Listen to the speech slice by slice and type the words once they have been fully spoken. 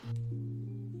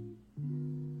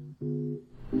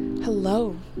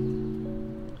Hello.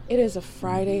 It is a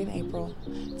Friday in April.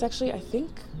 It's actually, I think,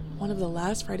 one of the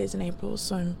last Fridays in April,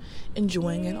 so I'm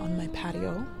enjoying it on my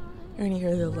patio. You're going to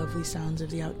hear the lovely sounds of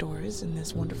the outdoors in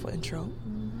this wonderful intro.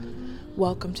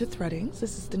 Welcome to Threadings.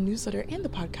 This is the newsletter and the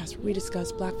podcast where we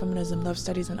discuss Black feminism, love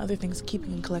studies, and other things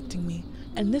keeping and collecting me.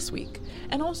 And this week,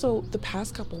 and also the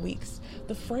past couple weeks,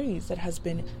 the phrase that has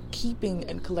been keeping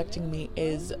and collecting me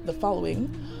is the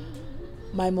following: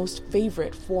 my most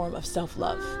favorite form of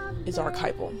self-love is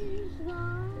archival.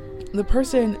 The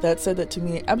person that said that to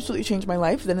me absolutely changed my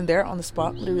life. Then and there on the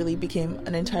spot, literally became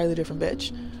an entirely different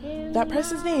bitch. That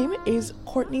person's name is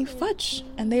Courtnee Futch,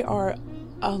 and they are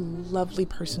a lovely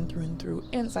person through and through,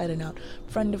 inside and out.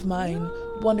 Friend of mine,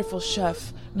 wonderful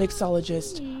chef,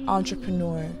 mixologist,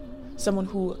 entrepreneur, someone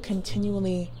who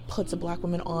continually puts a Black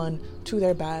woman on to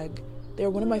their bag.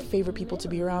 They're one of my favorite people to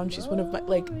be around. She's one of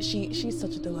my, she's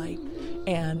such a delight.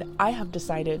 And I have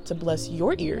decided to bless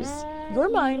your ears, your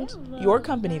mind, your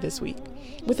company this week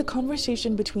with a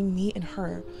conversation between me and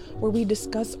her where we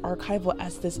discuss archival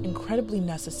as this incredibly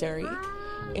necessary,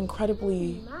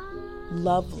 incredibly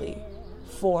lovely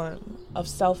form of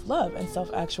self-love and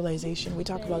self-actualization. We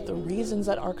talk about the reasons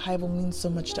that archival means so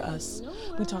much to us.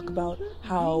 We talk about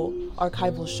how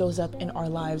archival shows up in our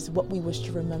lives, what we wish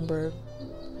to remember.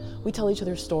 We tell each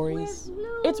other stories.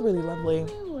 It's really lovely.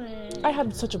 I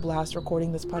had such a blast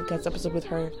recording this podcast episode with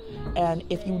her. And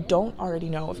if you don't already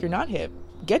know, if you're not hip,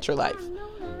 get your life.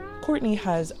 Courtney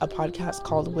has a podcast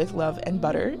called With Love and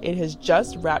Butter. It has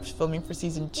just wrapped filming for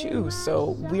season 2.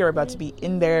 So we are about to be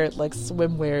in there like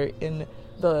swimwear in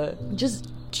the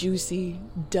just juicy,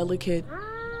 delicate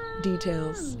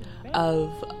details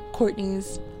of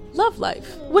Courtney's love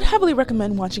life. Would heavily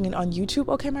recommend watching it on YouTube.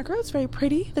 Okay, my girl, it's very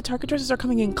pretty. The Target dresses are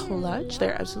coming in clutch.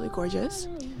 They're absolutely gorgeous.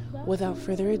 Without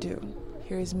further ado,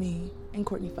 here is me and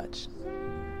Courtnee Futch.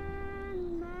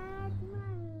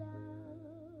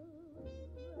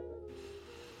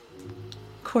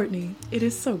 Courtnee, it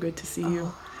is so good to see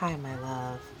you. Hi, my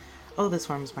love. Oh, this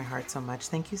warms my heart so much.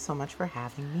 Thank you so much for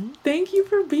having me. Thank you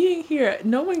for being here.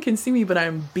 No one can see me, but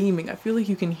I'm beaming. I feel like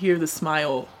you can hear the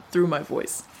smile through my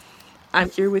voice. I'm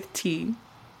here with tea.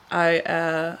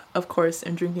 I, of course,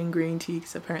 am drinking green tea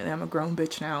because apparently I'm a grown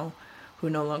bitch now who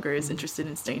no longer is interested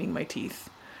in staining my teeth.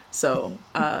 So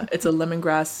it's a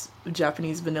lemongrass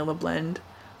Japanese vanilla blend.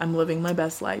 I'm living my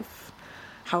best life.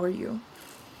 How are you?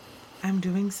 I'm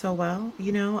doing so well.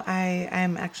 You know,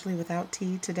 I'm actually without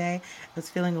tea today. I was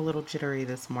feeling a little jittery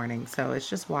this morning, so it's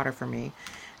just water for me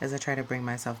as I try to bring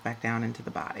myself back down into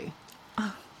the body.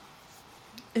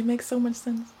 It makes so much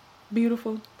sense.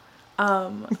 Beautiful.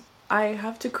 I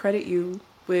have to credit you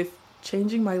with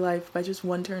changing my life by just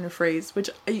one turn of phrase, which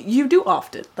you do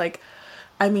often.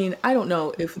 I don't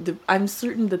know if I'm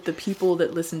certain that the people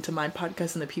that listen to my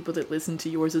podcast and the people that listen to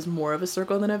yours is more of a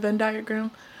circle than a Venn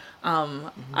diagram.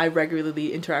 I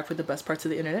regularly interact with the best parts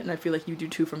of the internet, and I feel like you do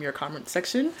too from your comment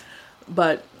section.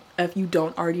 But if you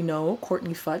don't already know,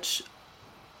 Courtnee Futch,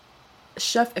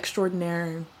 chef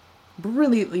extraordinaire,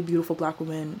 brilliantly beautiful Black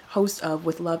woman, host of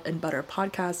With Love and Butter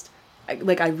podcast.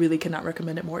 I really cannot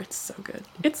recommend it more. It's so good.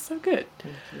 It's so good.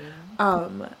 Thank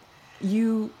you.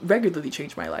 You regularly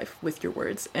change my life with your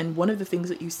words. And one of the things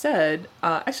that you said,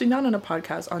 actually not on a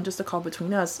podcast, on just a call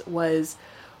between us, was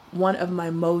one of my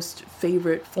most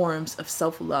favorite forms of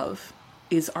self-love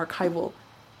is archival.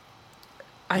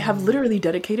 I have literally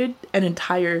dedicated an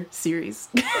entire series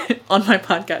on my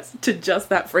podcast to just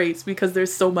that phrase because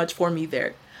there's so much for me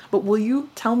there. But will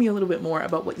you tell me a little bit more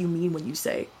about what you mean when you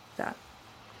say that?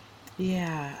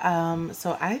 Yeah.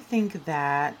 So I think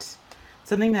that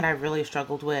something that I really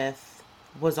struggled with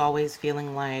was always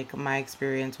feeling like my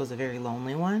experience was a very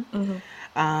lonely one.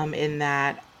 In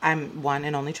that I'm one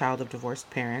and only child of divorced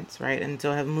parents, right? And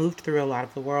so have moved through a lot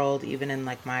of the world, even in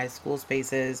my school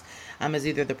spaces, as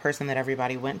either the person that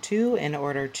everybody went to in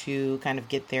order to kind of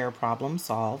get their problem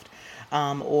solved,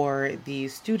 or the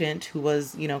student who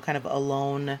was, kind of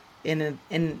alone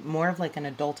in more of an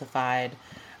adultified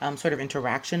sort of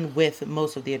interaction with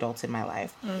most of the adults in my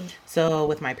life. So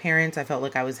with my parents, I felt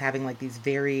like I was having these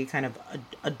very kind of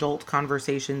adult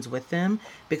conversations with them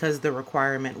because the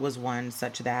requirement was one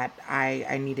such that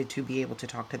I needed to be able to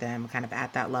talk to them kind of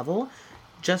at that level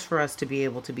just for us to be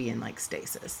able to be in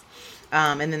stasis.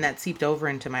 And then that seeped over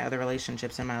into my other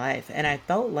relationships in my life. And I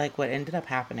felt like what ended up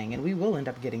happening, and we will end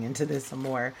up getting into this some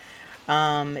more,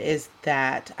 is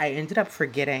that I ended up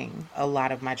forgetting a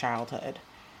lot of my childhood.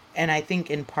 And I think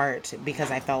in part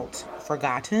because I felt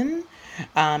forgotten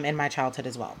in my childhood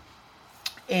as well.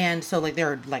 And so like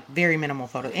there are like very minimal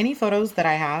photos. Any photos that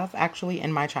I have actually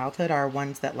in my childhood are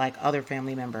ones that like other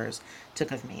family members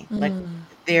took of me. Like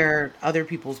they're other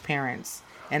people's parents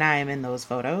and I am in those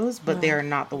photos, but they Wow. are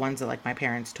not the ones that like my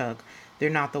parents took. They're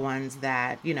not the ones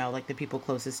that, you know, like the people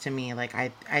closest to me. Like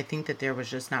I think that there was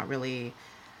just not really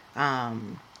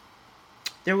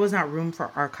there was not room for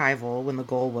archival when the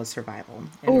goal was survival.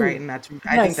 And right, Oh, and that's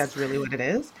I think yes. that's really what it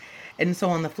is. And so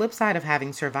on the flip side of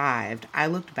having survived, I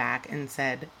looked back and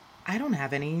said, I don't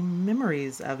have any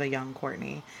memories of a young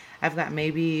Courtney. I've got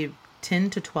maybe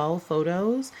 10 to 12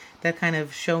 photos that kind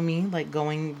of show me like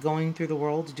going through the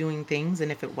world doing things,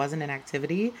 and if it wasn't an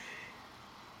activity,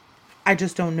 I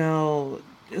just don't know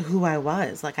who I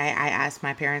was. Like I asked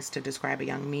my parents to describe a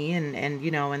young me and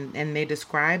you know and they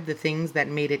described the things that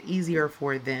made it easier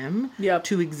for them Yep.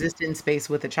 to exist in space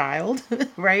with a child,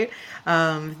 right?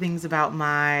 Things about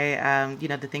my you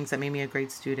know, the things that made me a great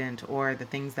student or the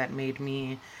things that made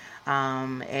me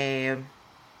a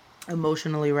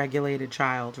emotionally regulated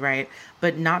child, right?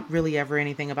 But not really ever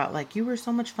anything about like you were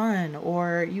so much fun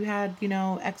or you had, you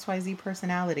know, XYZ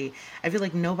personality. I feel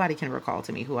like nobody can recall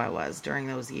to me who I was during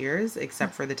those years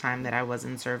except for the time that I was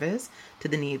in service to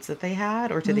the needs that they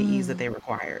had or to the ease that they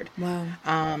required. Wow.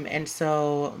 And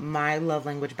so my love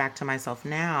language back to myself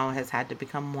now has had to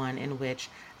become one in which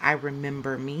I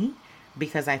remember me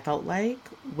because I felt like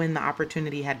when the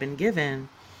opportunity had been given,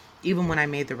 even when I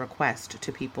made the request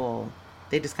to people,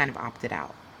 they just kind of opted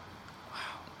out.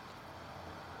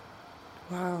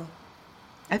 Wow.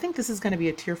 I think this is going to be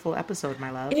a tearful episode,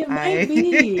 my love. It might I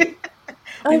be. we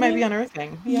I might be mean,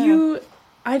 unearthing. Yeah. you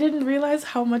I didn't realize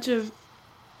how much of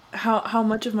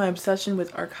my obsession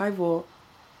with archival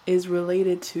is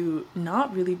related to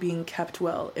not really being kept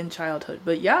well in childhood.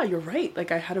 But yeah, you're right.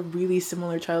 Like I had a really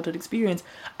similar childhood experience.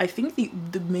 I think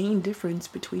the main difference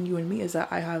between you and me is that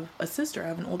I have a sister. I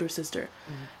have an older sister.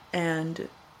 And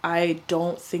I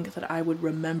don't think that I would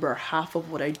remember half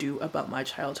of what I do about my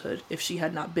childhood if she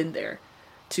had not been there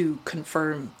to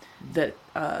confirm that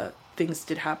things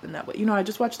did happen that way. You know, I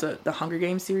just watched the Hunger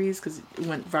Games series because it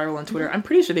went viral on Twitter. I'm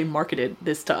pretty sure they marketed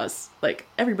this to us. Like,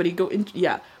 everybody go in.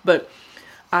 Yeah. But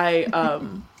I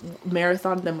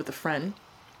marathoned them with a friend.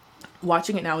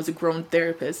 Watching it now as a grown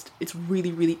therapist, it's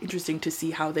really, really interesting to see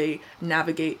how they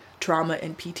navigate trauma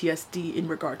and PTSD in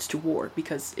regards to war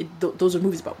because those are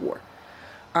movies about war.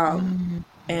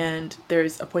 And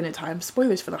there's a point in time,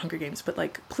 spoilers for the Hunger Games, but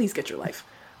like, please get your life.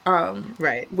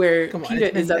 Right. Where Come on, it's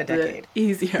Peeta is been a at the decade.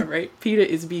 yeah, right. Peeta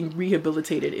is being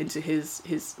rehabilitated into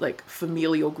his like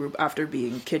familial group after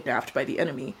being kidnapped by the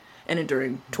enemy and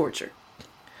enduring torture.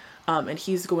 And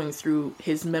he's going through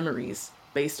his memories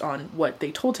based on what they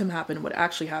told him happened, what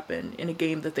actually happened in a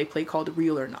game that they play called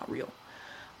Real or Not Real.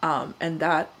 And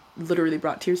that literally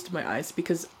brought tears to my eyes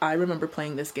because I remember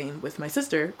playing this game with my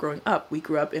sister growing up. We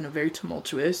grew up in a very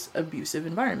tumultuous, abusive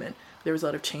environment. There was a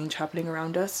lot of change happening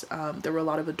around us. There were a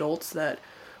lot of adults that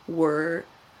were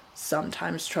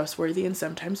sometimes trustworthy and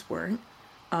sometimes weren't.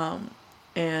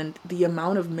 And the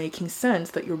amount of making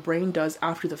sense that your brain does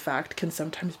after the fact can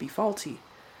sometimes be faulty.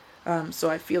 So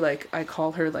I feel like I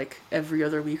call her like every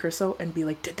other week or so and be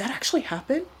like, did that actually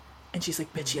happen? And she's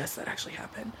like, bitch, yes, that actually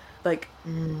happened. Like,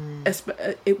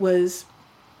 it was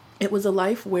a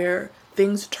life where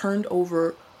things turned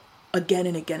over again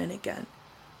and again and again.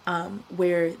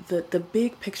 Where the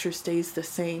big picture stays the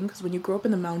same. Because when you grow up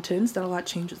in the mountains, not a lot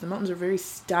changes. The mountains are very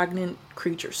stagnant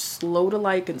creatures, slow to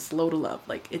like and slow to love.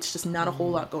 Like, it's just not a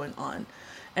whole lot going on.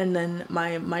 And then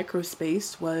my micro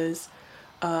space was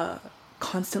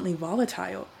constantly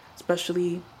volatile,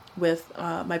 especially with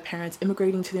my parents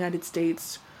immigrating to the United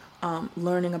States,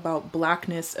 learning about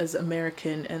blackness as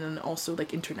American and then also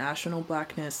like international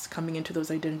blackness, coming into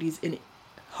those identities in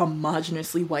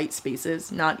homogeneously white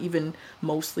spaces, not even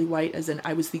mostly white, as in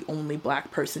I was the only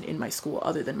black person in my school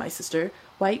other than my sister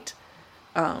white.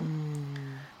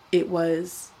 It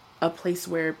was a place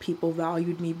where people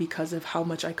valued me because of how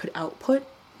much I could output,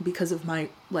 because of my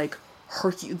like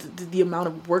the amount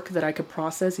of work that I could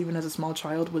process even as a small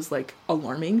child was like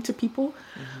alarming to people.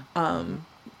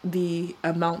 The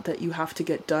amount that you have to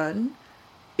get done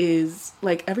is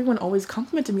like, everyone always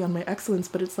complimented me on my excellence,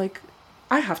 but it's like,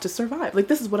 I have to survive. Like,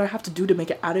 this is what I have to do to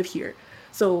make it out of here.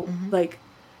 So like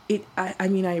I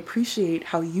mean, I appreciate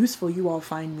how useful you all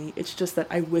find me. It's just that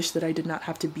I wish that I did not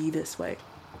have to be this way.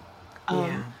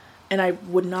 Yeah. And I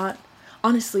would not,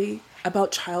 honestly,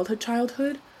 about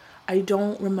childhood, I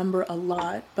don't remember a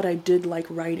lot, but I did like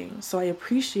writing. So I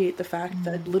appreciate the fact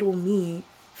that little me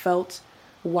felt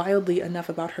wildly enough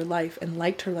about her life and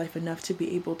liked her life enough to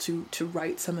be able to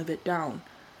write some of it down.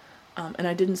 And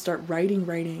I didn't start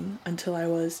writing until I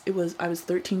was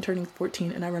 13 turning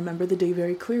 14. And I remember the day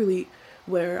very clearly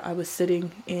where I was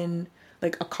sitting in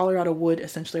like a Colorado wood.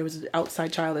 Essentially, I was an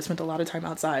outside child. I spent a lot of time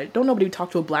outside. Don't nobody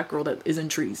talk to a black girl that is in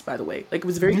trees, by the way. Like, it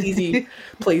was a very easy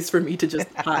place for me to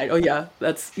just hide. Oh yeah,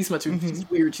 that's Ismatu. She's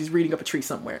weird. She's reading up a tree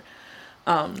somewhere.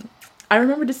 I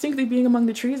remember distinctly being among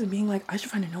the trees and being like, I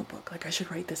should find a notebook. Like, I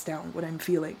should write this down, what I'm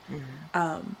feeling.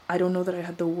 I don't know that I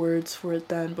had the words for it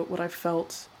then, but what I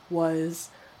felt was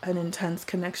an intense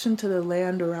connection to the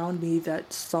land around me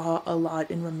that saw a lot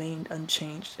and remained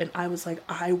unchanged. And I was like,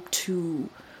 I too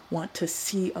want to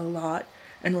see a lot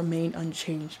and remain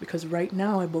unchanged, because right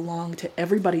now I belong to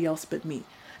everybody else but me.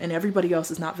 And everybody else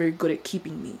is not very good at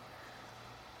keeping me.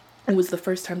 It was the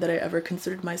first time that I ever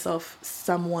considered myself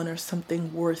someone or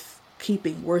something worth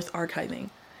keeping, worth archiving.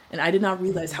 And I did not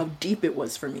realize how deep it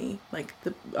was for me, like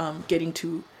the getting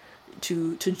to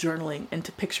journaling and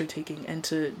to picture taking and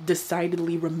to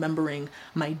decidedly remembering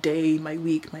my day, my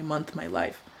week, my month, my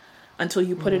life, until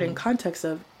you put it in context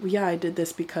of, well, yeah, I did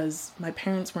this because my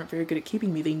parents weren't very good at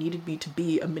keeping me. They needed me to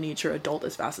be a miniature adult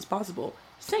as fast as possible.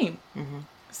 Same.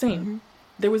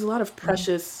 There was a lot of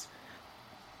precious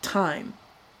time,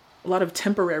 a lot of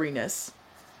temporariness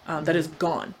that is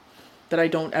gone, that I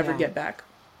don't ever get back.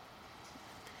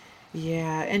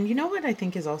 Yeah, and you know what I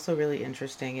think is also really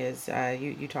interesting is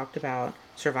you talked about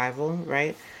survival,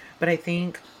 right? But I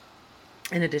think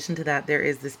in addition to that, there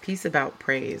is this piece about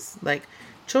praise. Like,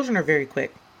 children are very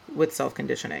quick with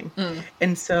self-conditioning.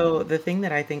 And so the thing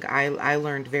that I think I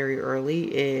learned very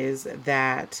early is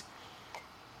that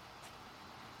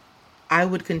I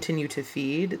would continue to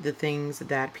feed the things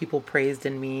that people praised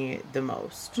in me the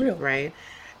most, Real. right?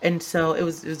 And so it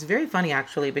was very funny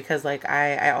actually, because like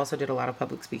I also did a lot of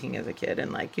public speaking as a kid,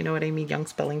 and like, you know what I mean, young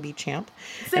spelling bee champ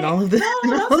and all of this.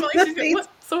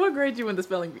 So what grade you in the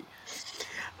spelling bee?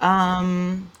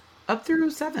 Up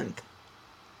through seventh.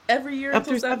 Every year Up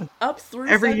until through seventh. Up through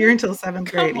Every seventh? year until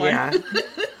seventh grade. Come on. Yeah.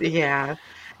 Yeah.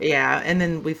 Yeah. And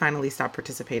then we finally stopped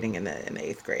participating in the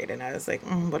eighth grade. And I was like,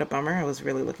 what a bummer. I was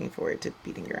really looking forward to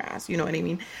beating your ass. You know what I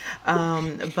mean?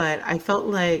 But I felt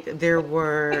like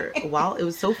while it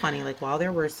was so funny, like while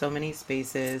there were so many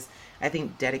spaces, I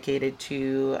think dedicated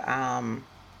to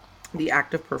the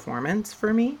act of performance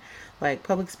for me, like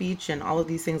public speech and all of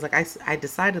these things. Like I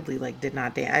decidedly like did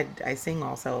not dance. I sing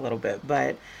also a little bit,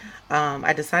 but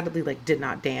I decidedly like did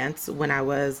not dance when I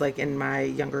was like in my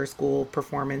younger school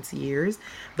performance years,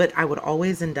 but I would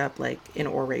always end up like in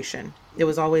oration. It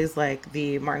was always like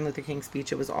the Martin Luther King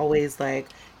speech. It was always like,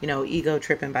 you know, Ego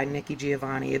Tripping by Nikki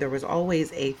Giovanni. There was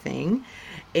always a thing.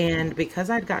 And because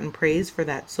I'd gotten praise for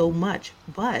that so much,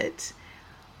 but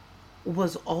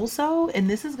was also, and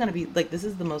this is going to be like, this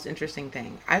is the most interesting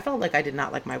thing. I felt like I did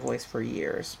not like my voice for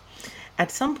years.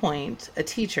 At some point, a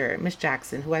teacher, Miss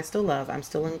Jackson, who I still love, I'm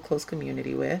still in close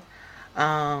community with,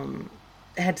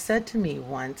 had said to me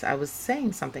once, I was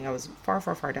saying something, I was far,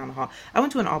 far, far down the hall. I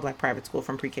went to an all-black private school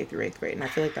from pre-K through 8th grade, and I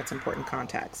feel like that's important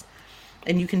context.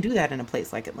 And you can do that in a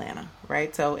place like Atlanta,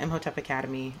 right? So Imhotep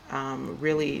Academy,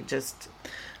 really just...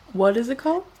 What is it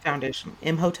called? Foundation.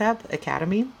 Imhotep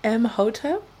Academy.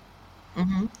 Imhotep?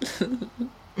 Yeah,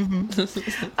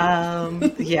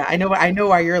 I know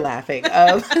why you're laughing.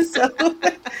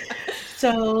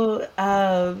 So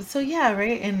yeah,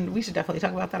 right. And we should definitely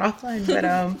talk about that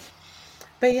offline.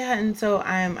 But yeah, and so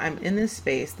I'm in this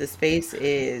space. The space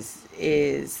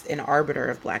is an arbiter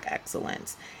of Black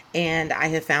excellence, and I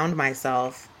have found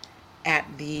myself at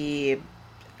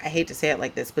I hate to say it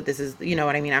like this, but this is, you know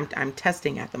what I mean? I'm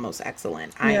testing at the most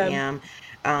excellent. I am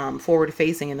forward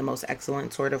facing in the most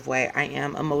excellent sort of way. I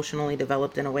am emotionally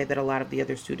developed in a way that a lot of the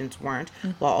other students weren't,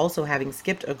 while also having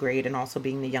skipped a grade and also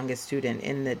being the youngest student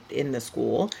in the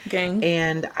school. Gang.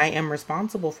 And I am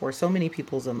responsible for so many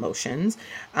people's emotions.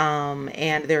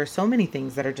 And there are so many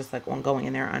things that are just like ongoing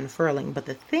and they're unfurling. But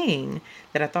the thing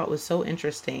that I thought was so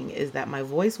interesting is that my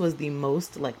voice was the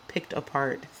most like picked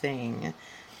apart thing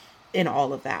in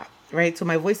all of that, right? So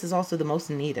my voice is also the most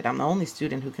needed. I'm the only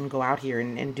student who can go out here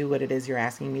and do what it is you're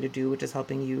asking me to do, which is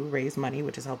helping you raise money,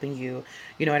 which is helping you,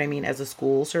 you know what I mean, as a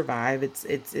school survive.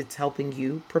 It's helping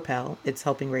you propel. It's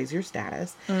helping raise your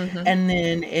status. And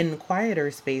then in quieter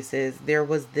spaces, there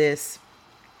was this,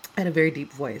 I had a very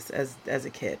deep voice as a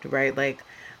kid, right? Like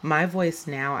my voice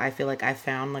now, I feel like I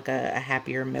found like a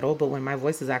happier middle, but when my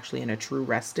voice is actually in a true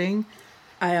resting.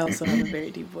 I also have a very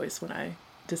deep voice when I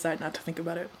decide not to think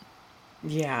about it.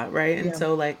 Yeah, right. And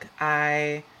so like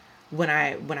when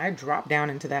I dropped down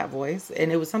into that voice,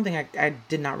 and it was something I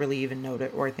did not really even know to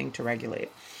or think to regulate.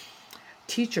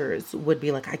 teachers would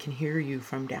be like, I can hear you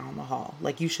from down the hall.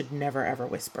 Like, you should never, ever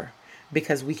whisper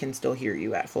because we can still hear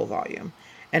you at full volume.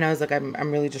 And I was like,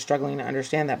 I'm really just struggling to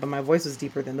understand that. But my voice was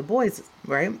deeper than the boys,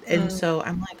 right? And so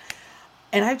I'm like,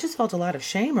 and I just felt a lot of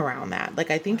shame around that.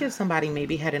 Like, I think if somebody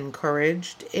maybe had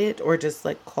encouraged it or just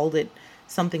like called it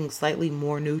something slightly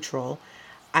more neutral,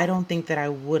 I don't think that I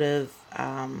would have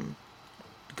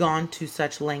gone to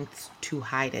such lengths to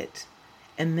hide it.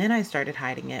 And then I started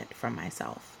hiding it from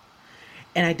myself.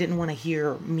 And I didn't want to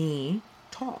hear me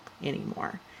talk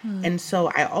anymore. And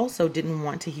so I also didn't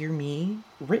want to hear me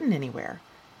written anywhere.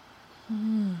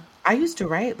 I used to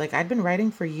write, like I'd been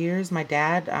writing for years. My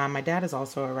dad is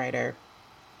also a writer.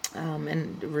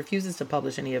 And refuses to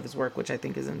publish any of his work, which I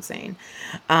think is insane.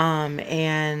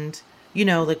 And you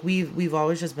know, like we've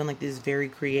always just been like these very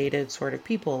creative sort of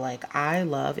people. Like, I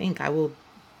love ink. I will,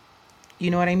 you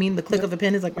know what I mean? The click of a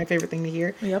pen is like my favorite thing to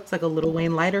hear. Yep. It's like a Lil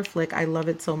Wayne lighter flick. I love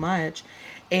it so much.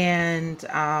 And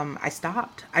I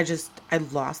stopped. I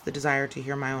lost the desire to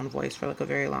hear my own voice for like a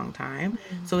very long time.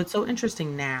 So it's so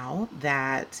interesting now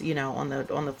that, you know, on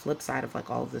the flip side of like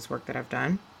all of this work that I've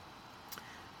done,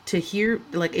 to hear,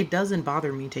 like, it doesn't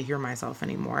bother me to hear myself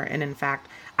anymore. And in fact,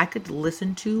 I could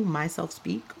listen to myself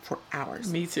speak for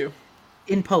hours. Me too.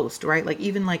 In post, right? Like,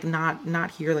 even like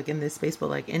not here, like in this space,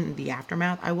 but like in the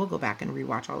aftermath, I will go back and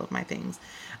rewatch all of my things.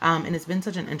 And it's been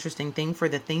such an interesting thing for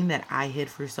the thing that I hid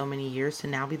for so many years to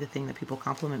now be the thing that people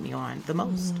compliment me on the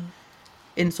most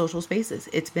in social spaces.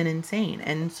 It's been insane.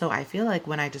 And so I feel like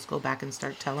when I just go back and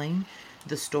start telling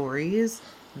the stories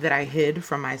that I hid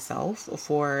from myself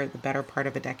for the better part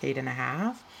of a decade and a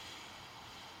half,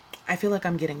 I feel like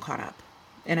I'm getting caught up.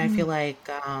 And I feel like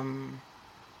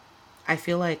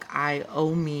I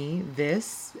owe me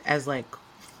this as like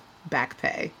back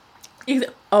pay.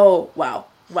 Oh, wow.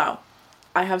 Wow.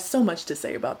 I have so much to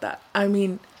say about that. I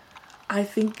mean, I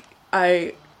think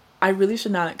I really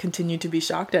should not continue to be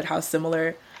shocked at how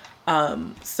similar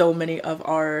so many of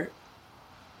our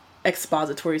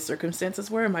expository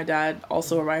circumstances were. My dad,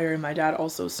 also a writer, and my dad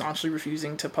also staunchly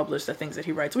refusing to publish the things that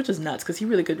he writes, which is nuts because he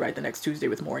really could write The Next Tuesday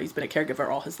with more. He's been a caregiver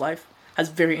all his life, has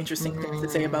very interesting things to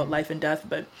say about life and death,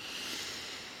 but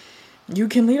you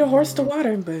can lead a horse to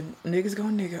water, but niggas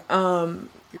gonna nigga.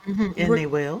 And they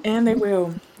will. And they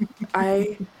will.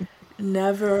 I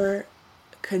never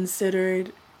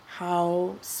considered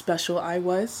how special I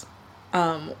was,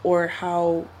 or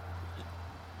how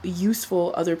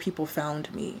useful other people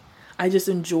found me. I just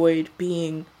enjoyed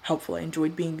being helpful. I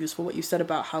enjoyed being useful. What you said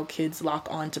about how kids lock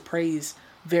on to praise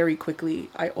very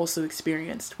quickly, I also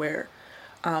experienced, where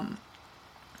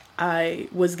I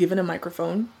was given a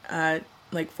microphone at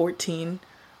like 14.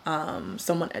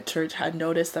 Someone at church had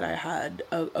noticed that I had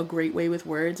a great way with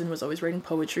words and was always writing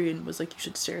poetry, and was like, you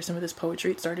should share some of this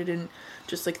poetry. It started in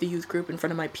just like the youth group in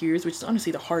front of my peers, which is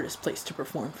honestly the hardest place to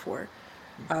perform for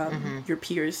your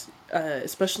peers,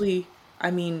 especially, I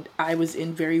mean, I was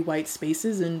in very white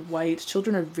spaces, and white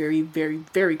children are very, very,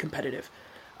 very competitive.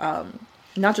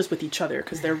 Not just with each other,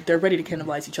 because they're ready to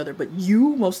cannibalize each other, but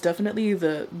you, most definitely,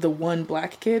 the one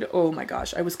black kid, oh my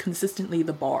gosh, I was consistently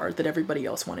the bar that everybody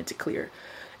else wanted to clear.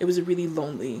 It was a really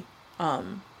lonely,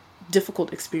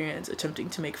 difficult experience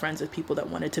attempting to make friends with people that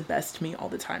wanted to best me all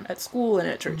the time at school and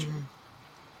at church.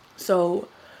 So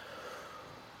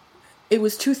it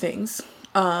was two things.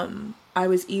 I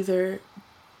was either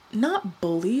not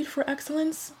bullied for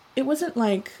excellence. It wasn't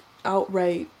like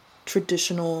outright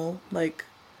traditional, like,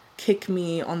 kick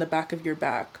me on the back of your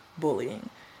back bullying.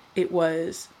 It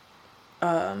was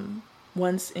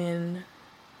once in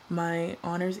my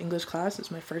honors English class, it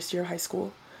was my first year of high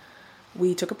school,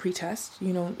 we took a pretest,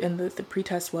 you know, and the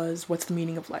pretest was, what's the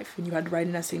meaning of life? And you had to write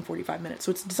an essay in 45 minutes.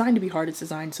 So it's designed to be hard. It's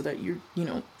designed so that you're, you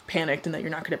know, panicked and that you're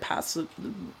not going to pass. So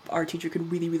our teacher could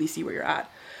really, really see where you're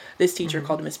at. This teacher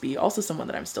called Miss B, also someone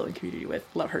that I'm still in community with,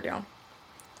 love her down.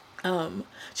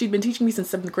 She'd been teaching me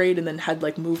since 7th grade, and then had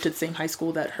like moved to the same high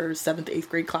school that her 7th, 8th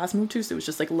grade class moved to. So it was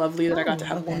just like lovely that I got to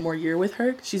have one more year with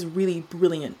her. She's really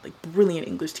brilliant, like brilliant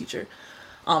English teacher.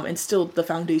 And still the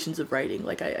foundations of writing.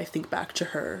 Like I think back to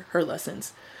her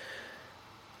lessons.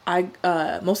 Most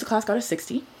of the class got a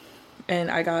 60, and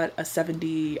I got a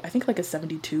 70, I think like a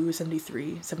 72,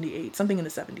 73, 78, something in the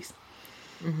 70s.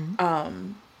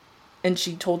 And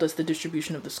she told us the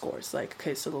distribution of the scores. Like,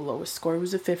 okay, so the lowest score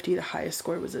was a 50, the highest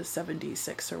score was a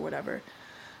 76 or whatever.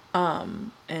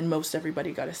 And most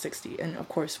everybody got a 60. And of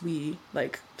course we,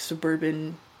 like,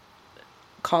 suburban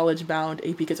college bound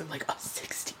AP kids are like, oh,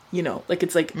 60, you know, like,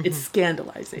 it's like, it's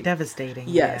scandalizing. Devastating.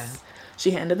 Yes. Yeah.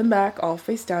 She handed them back all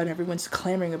face down. Everyone's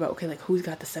clamoring about, okay, like, who's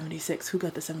got the 76? Who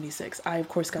got the 76? I, of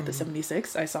course, got the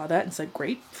 76. I saw that and said,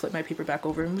 great, flipped my paper back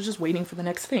over and was just waiting for the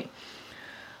next thing.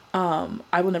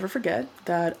 I will never forget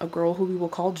that a girl who we will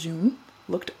call June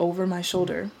looked over my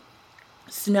shoulder,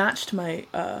 snatched my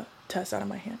test out of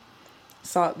my hand,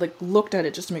 looked at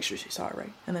it just to make sure she saw it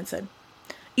right, and then said,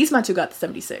 Ismatu got the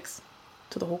 76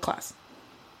 to the whole class.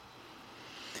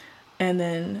 And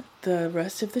then the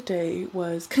rest of the day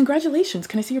was, congratulations,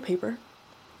 can I see your paper?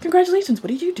 Congratulations, what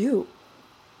did you do?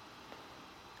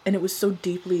 And it was so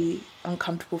deeply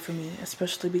uncomfortable for me,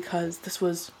 especially because this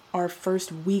was our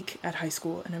first week at high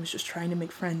school and I was just trying to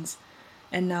make friends.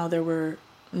 And now there were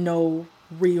no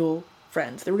real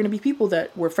friends. There were going to be people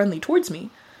that were friendly towards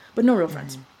me, but no real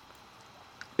friends.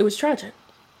 It was tragic.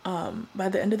 By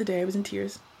the end of the day, I was in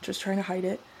tears, just trying to hide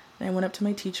it. And I went up to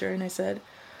my teacher and I said,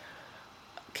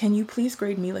 can you please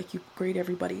grade me like you grade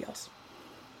everybody else?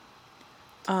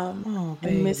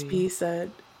 And Miss B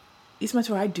said,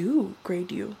 Ismato, I do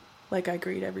grade you like I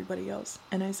grade everybody else.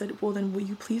 And I said, well, then will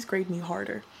you please grade me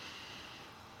harder?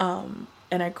 And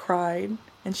I cried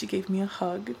and she gave me a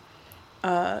hug.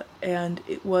 And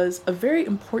it was a very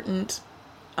important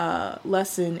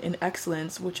lesson in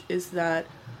excellence, which is that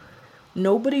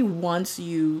nobody wants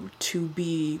you to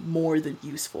be more than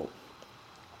useful.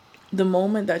 The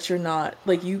moment that you're not,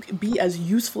 you be as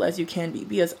useful as you can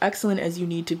be as excellent as you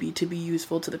need to be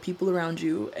useful to the people around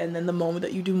you. And then the moment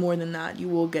that you do more than that, you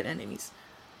will get enemies.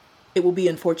 It will be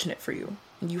unfortunate for you.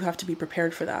 And you have to be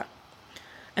prepared for that.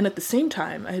 And at the same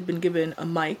time, I had been given a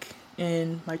mic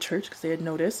in my church because they had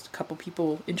noticed, a couple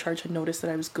people in charge had noticed that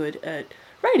I was good at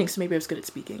writing. So maybe I was good at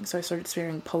speaking. So I started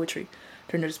sharing poetry,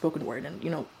 turned into spoken word.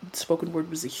 And, spoken word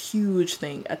was a huge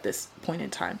thing at this point in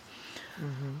time.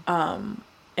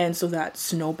 And so that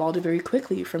snowballed very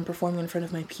quickly from performing in front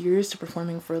of my peers to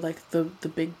performing for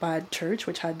the big bad church,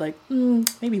 which had maybe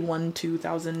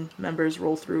 1,000-2,000 members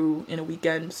roll through in a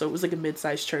weekend. So it was like a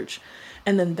mid-sized church.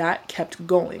 And then that kept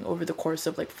going over the course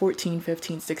of 14,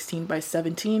 15, 16. By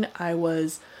 17, I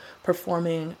was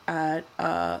performing at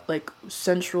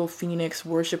Central Phoenix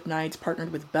worship nights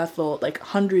partnered with Bethel,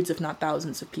 hundreds if not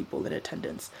thousands of people in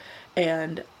attendance.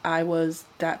 And I was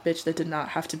that bitch that did not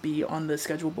have to be on the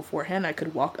schedule beforehand. I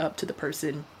could walk up to the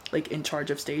person in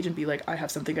charge of stage and be like, I have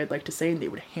something I'd like to say. And they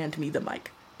would hand me the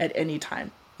mic at any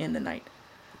time in the night.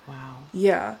 Wow.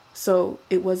 Yeah. So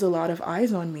it was a lot of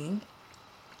eyes on me.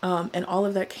 And all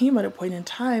of that came at a point in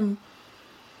time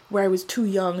where I was too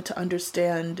young to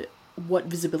understand what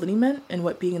visibility meant and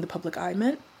what being in the public eye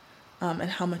meant, and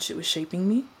how much it was shaping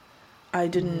me. I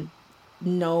didn't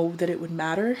know that it would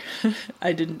matter.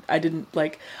 I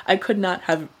could not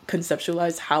have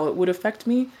conceptualized how it would affect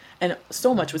me. And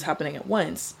so much was happening at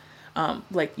once.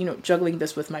 Juggling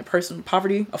this with my personal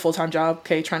poverty, a full-time job,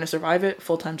 trying to survive it,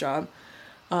 full-time job,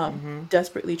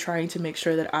 desperately trying to make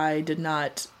sure that I did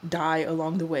not die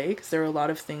along the way. Because there were a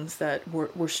lot of things that were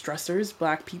stressors.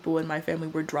 Black people in my family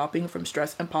were dropping from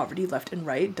stress and poverty left and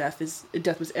right. Death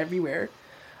was everywhere.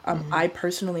 I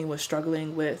personally was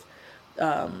struggling with,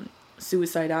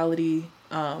 suicidality,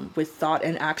 with thought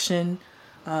and action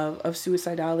of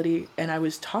suicidality. And I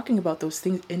was talking about those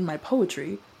things in my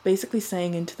poetry, basically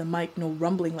saying into the mic,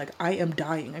 rumbling, I am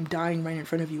dying. I'm dying right in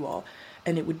front of you all.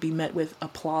 And it would be met with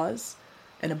applause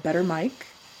and a better mic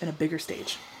and a bigger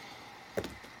stage.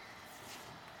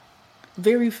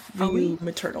 Very few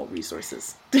maternal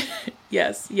resources.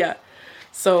 Yes. Yeah.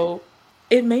 So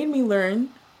it made me learn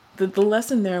that the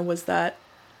lesson there was that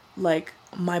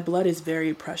my blood is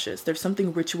very precious. There's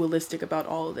something ritualistic about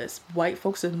all of this. White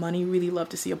folks with money really love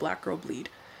to see a black girl bleed.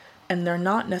 And they're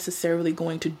not necessarily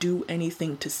going to do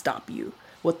anything to stop you.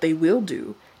 What they will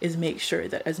do is make sure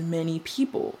that as many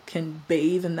people can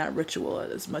bathe in that ritual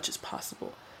as much as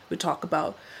possible. We talk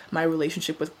about my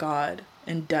relationship with God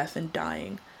and death and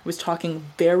dying. I was talking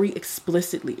very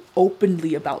explicitly,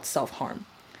 openly about self-harm.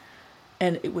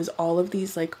 And it was all of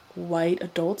these white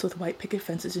adults with white picket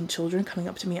fences and children coming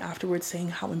up to me afterwards saying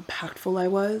how impactful I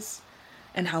was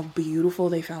and how beautiful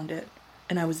they found it.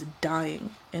 And I was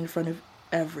dying in front of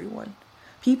everyone.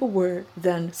 People were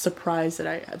then surprised that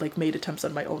I had made attempts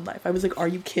on my own life. I was like, are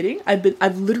you kidding?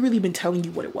 I've literally been telling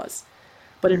you what it was.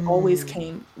 But it always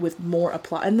came with more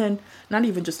applause. And then not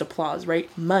even just applause,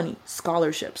 right? Money,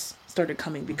 scholarships started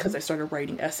coming because I started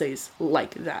writing essays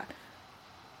like that.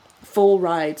 Full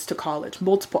rides to college,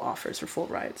 multiple offers for full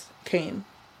rides came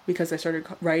because I started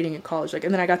writing in college.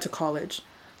 And then I got to college,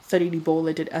 studied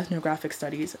Ebola, did ethnographic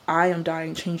studies. I am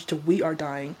dying changed to we are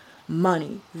dying.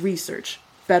 Money, research,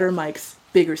 better mics,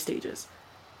 bigger stages.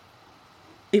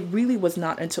 It really was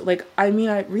not until I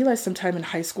realized sometime in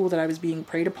high school that I was being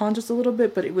preyed upon just a little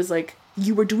bit, but it was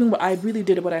you were doing what I really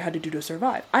did, what I had to do to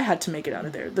survive. I had to make it out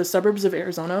of there. The suburbs of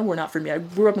Arizona were not for me. I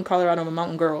grew up in Colorado. I'm a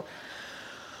mountain girl.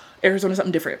 Arizona's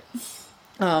something different.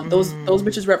 Those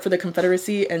bitches rep for the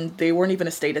Confederacy, and they weren't even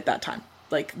a state at that time.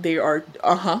 Like, they are,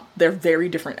 they're very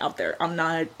different out there.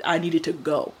 I needed to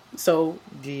go. So,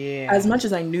 as much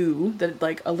as I knew that,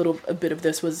 like, a bit of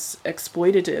this was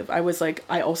exploitative, I was like,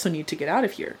 I also need to get out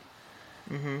of here.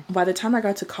 By the time I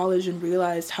got to college and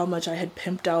realized how much I had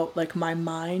pimped out, like, my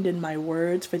mind and my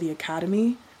words for the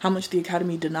academy, how much the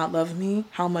academy did not love me,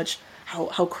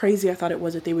 how crazy I thought it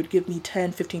was that they would give me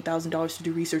 $10,000-$15,000 to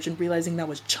do research, and realizing that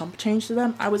was chump change to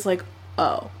them, I was like,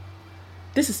 oh,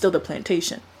 this is still the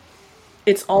plantation.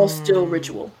 It's all still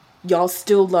ritual. Y'all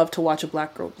still love to watch a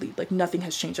black girl bleed. Like, nothing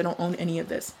has changed. I don't own any of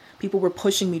this. People were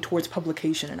pushing me towards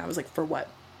publication, and I was like, for what?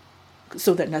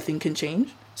 So that nothing can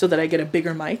change? So that I get a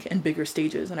bigger mic and bigger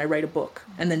stages, and I write a book,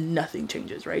 and then nothing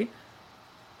changes, right?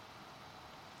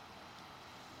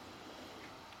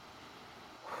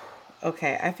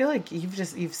 Okay, I feel like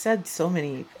you've said so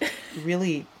many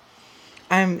really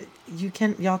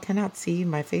y'all cannot see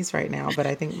my face right now, but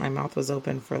I think my mouth was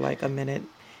open for like a minute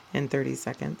and 30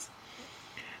 seconds.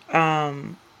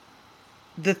 The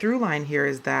through line here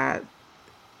is that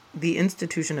the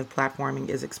institution of platforming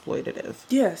is exploitative.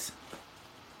 Yes.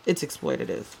 It's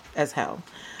exploitative as hell.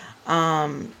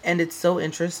 And it's so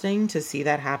interesting to see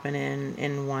that happen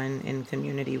in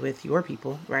community with your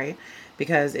people, right?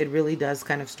 Because it really does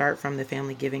kind of start from the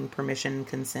family giving permission and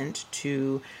consent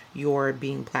to your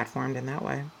being platformed in that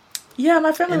way. Yeah,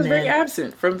 my family was very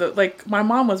absent from my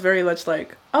mom was very much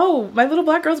like, oh, my little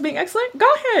black girl's being excellent? Go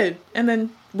ahead. And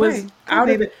then was out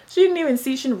of it. She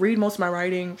didn't read most of my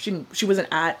writing. She wasn't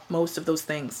at most of those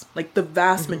things. Like, the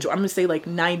vast majority, I'm going to say like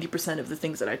 90% of the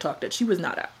things that I talked at, she was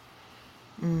not at.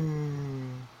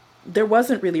 There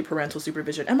wasn't really parental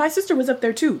supervision. And my sister was up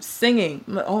there too, singing.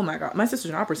 Oh my God. My sister's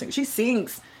an opera singer. She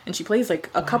sings and she plays like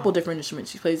a couple different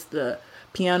instruments. She plays the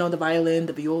piano, the violin,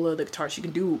 the viola, the guitar. She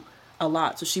can do a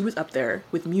lot. So she was up there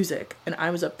with music and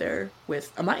I was up there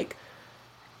with a mic.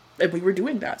 And we were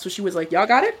doing that. So she was like, y'all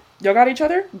got it? Y'all got each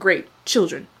other? Great.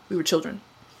 Children. We were children.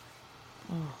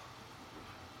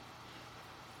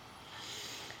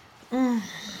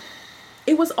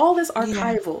 It was all this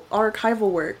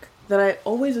archival work that I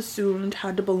always assumed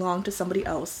had to belong to somebody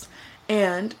else.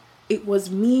 And it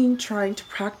was me trying to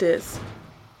practice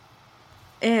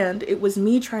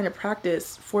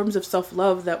forms of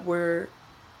self-love that were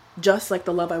just like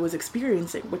the love I was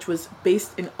experiencing, which was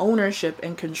based in ownership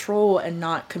and control and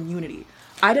not community.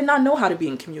 I did not know how to be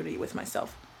in community with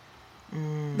myself.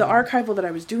 The archival that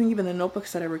I was doing, even the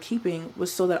notebooks that I were keeping,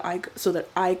 was so that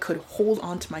I could hold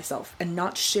on to myself and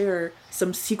not share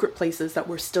some secret places that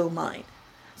were still mine,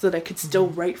 so that I could still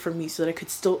write for me, so that I could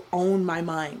still own my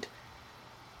mind.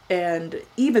 And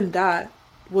even that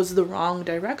was the wrong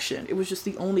direction. It was just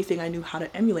the only thing I knew how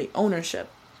to emulate, ownership.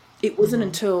 It wasn't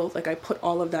until I put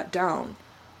all of that down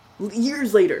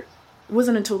years later. It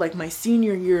wasn't until my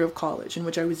senior year of college, in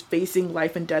which I was facing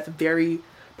life and death very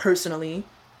personally,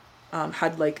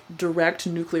 had direct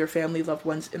nuclear family loved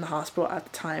ones in the hospital at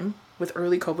the time. With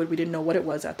early COVID, we didn't know what it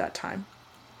was at that time.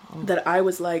 That I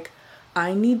was like,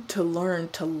 I need to learn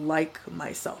to like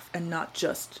myself and not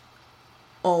just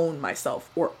own myself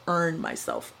or earn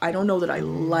myself. I don't know that I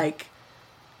like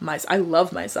myself. I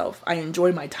love myself. I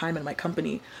enjoy my time and my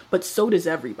company, but so does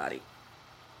everybody.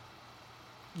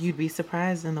 You'd be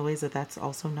surprised in the ways that that's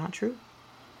also not true.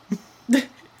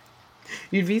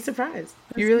 You'd be surprised.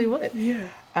 You really would. Yeah.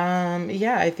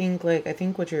 I think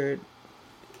the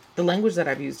language that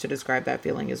I've used to describe that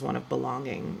feeling is one of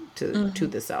belonging to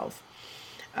the self.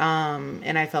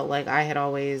 And I felt like I had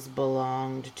always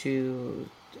belonged to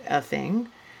a thing.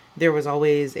 There was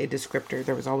always a descriptor.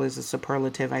 There was always a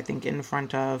superlative, I think, in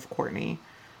front of Courtnee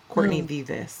the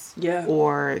this. Yeah.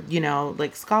 Or,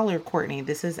 scholar Courtney,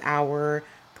 this is our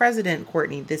president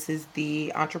Courtney, this is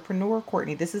the entrepreneur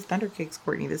Courtney, this is Thundercakes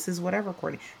Courtney, this is whatever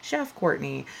Courtney, Chef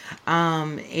Courtney.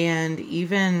 And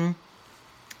even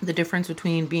the difference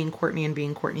between being Courtney and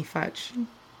being Courtnee Futch.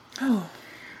 Oh.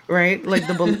 Right?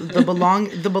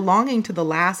 The belonging to the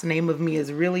last name of me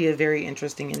is really a very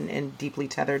interesting and deeply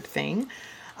tethered thing.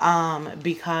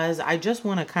 Because I just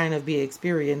want to kind of be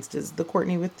experienced as the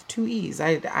Courtney with the 2 E's.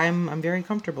 I'm very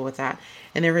comfortable with that.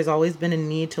 And there has always been a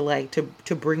need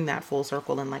to bring that full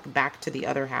circle and back to the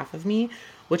other half of me,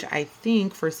 which I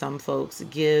think for some folks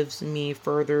gives me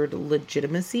furthered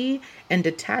legitimacy and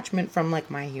detachment from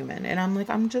my human. And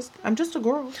I'm just a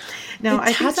girl. Now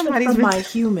I think somebody's from my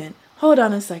human. Hold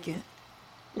on a second.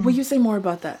 Will you say more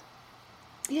about that?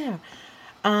 Yeah.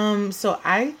 So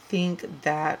I think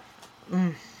that,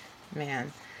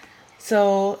 man.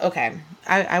 So, okay.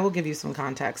 I will give you some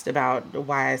context about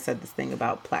why I said this thing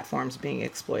about platforms being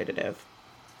exploitative.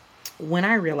 When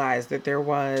I realized that there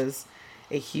was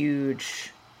a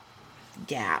huge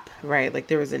gap, right? Like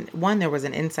there was an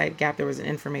insight gap, there was an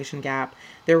information gap.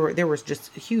 There was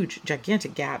just huge,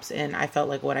 gigantic gaps, and I felt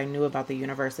like what I knew about the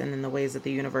universe and then the ways that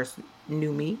the universe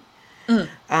knew me.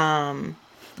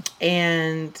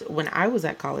 And when I was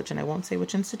at college, and I won't say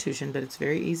which institution, but it's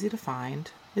very easy to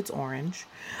find. It's orange.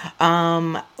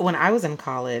 When I was in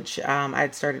college, I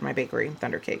had started my bakery,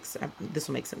 Thunder Cakes. This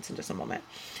will make sense in just a moment.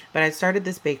 But I started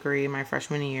this bakery my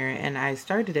freshman year, and I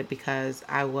started it because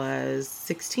I was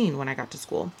 16 when I got to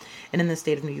school. And in the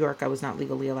state of New York, I was not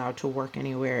legally allowed to work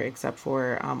anywhere except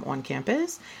for on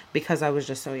campus because I was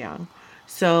just so young.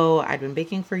 So I'd been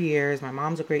baking for years. My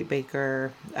mom's a great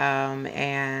baker.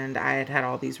 And I had had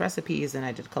all these recipes, and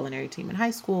I did a culinary team in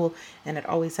high school, and I'd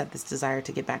always had this desire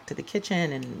to get back to the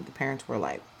kitchen, and the parents were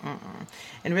like, mm-mm.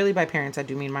 And really by parents, I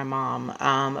do mean my mom.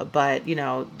 But you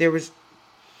know,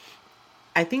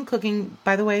 I think cooking,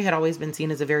 by the way, had always been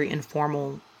seen as a very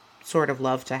informal sort of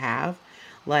love to have.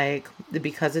 Like,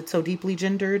 because it's so deeply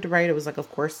gendered, right? It was like,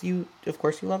 of course you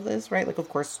love this, right? Like, of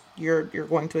course you're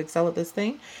going to excel at this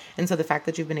thing. And so the fact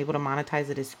that you've been able to monetize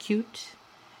it is cute,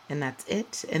 and that's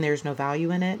it. And there's no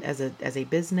value in it as a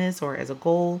business or as a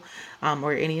goal,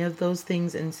 or any of those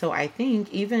things. And so I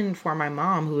think even for my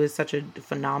mom, who is such a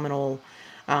phenomenal,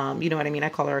 you know what I mean? I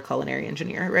call her a culinary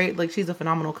engineer, right? Like, she's a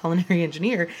phenomenal culinary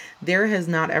engineer. There has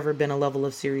not ever been a level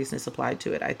of seriousness applied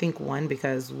to it. I think one,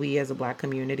 because we as a Black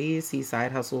community see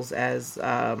side hustles as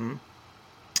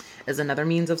another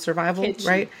means of survival, Kitschy.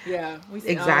 right? Yeah.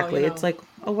 Exactly. It's like,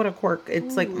 oh, what a quirk.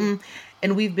 It's like,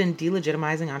 and we've been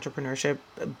delegitimizing entrepreneurship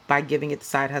by giving it the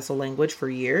side hustle language for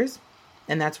years.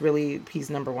 And that's really piece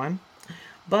number one.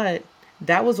 But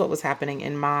that was what was happening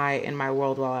in my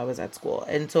world while I was at school.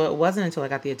 And so it wasn't until I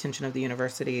got the attention of the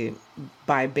university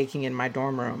by baking in my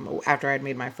dorm room after I'd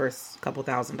made my first couple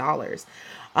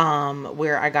 $1,000s,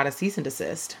 where I got a cease and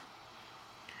desist.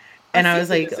 And I was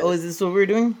like, oh, is this what we're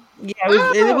doing? Yeah,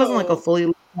 it wasn't like a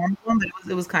fully formed one, but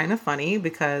it was kind of funny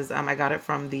because I got it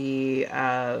from the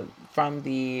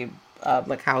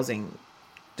like housing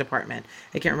department.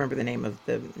 I can't remember the name of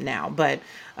them now, but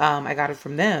I got it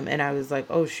from them, and I was like,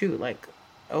 oh shoot, like,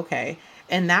 okay.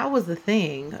 And that was the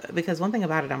thing, because one thing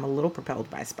about it, I'm a little propelled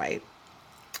by spite.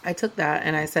 I took that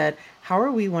and I said, how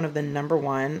are we one of the number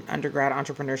one undergrad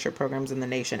entrepreneurship programs in the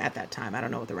nation at that time? I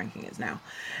don't know what the ranking is now.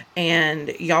 And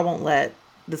y'all won't let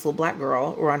this little Black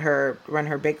girl run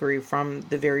her bakery from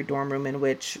the very dorm room in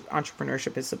which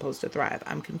entrepreneurship is supposed to thrive.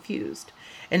 I'm confused.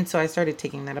 And so I started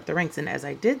taking that up the ranks. And as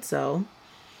I did so,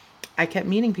 I kept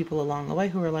meeting people along the way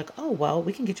who were like, oh, well,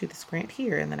 we can get you this grant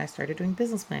here. And then I started doing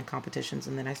business plan competitions,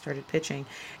 and then I started pitching.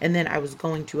 And then I was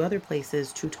going to other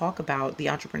places to talk about the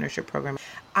entrepreneurship program.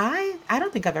 I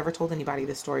don't think I've ever told anybody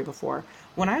this story before.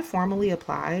 When I formally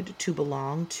applied to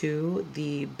belong to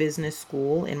the business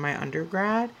school in my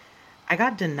undergrad, I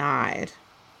got denied.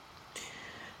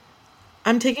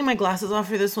 I'm taking my glasses off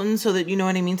for this one so that, you know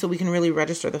what I mean, so we can really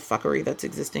register the fuckery that's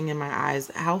existing in my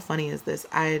eyes. How funny is this?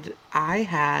 I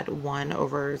had won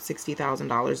over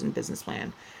 $60,000 in business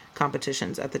plan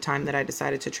competitions at the time that I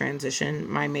decided to transition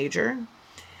my major,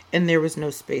 and there was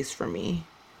no space for me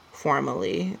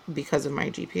formally because of my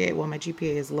GPA. Well, my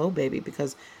GPA is low, baby,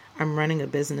 because I'm running a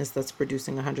business that's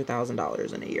producing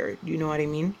 $100,000 in a year. You know what I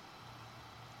mean?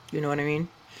 You know what I mean?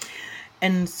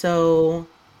 And so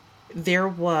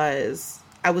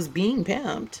I was being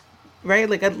pimped, right?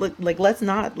 Like let's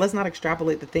not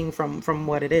extrapolate the thing from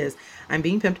what it is. I'm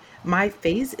being pimped. My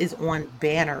face is on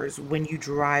banners when you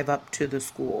drive up to the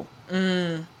school.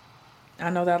 I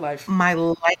know that life. My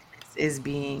likeness is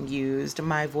being used.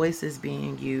 My voice is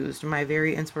being used. My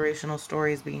very inspirational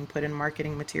story is being put in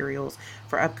marketing materials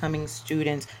for upcoming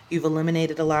students. You've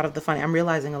eliminated a lot of the funding. I'm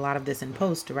realizing a lot of this in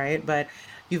post, right? But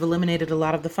you've eliminated a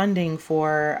lot of the funding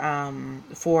for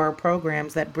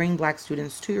programs that bring Black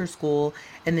students to your school,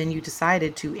 and then you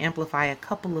decided to amplify a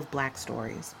couple of Black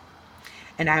stories.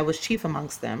 And I was chief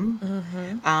amongst them,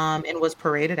 and was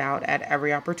paraded out at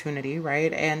every opportunity,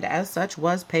 right? And as such,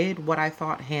 was paid what I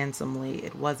thought handsomely.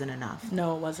 It wasn't enough.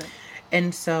 No, it wasn't.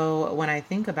 And so when I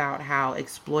think about how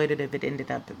exploitative it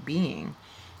ended up being,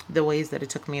 the ways that it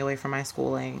took me away from my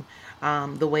schooling,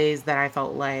 the ways that I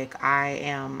felt like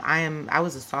I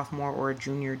was a sophomore or a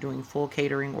junior doing full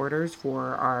catering orders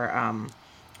for our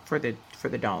for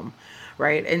the dome,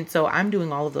 right? And so I'm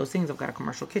doing all of those things. I've got a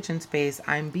commercial kitchen space.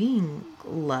 I'm being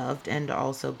loved and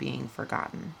also being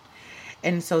forgotten.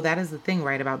 And so that is the thing,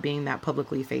 right, about being that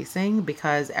publicly facing,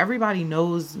 because everybody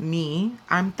knows me.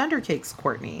 I'm Thundercakes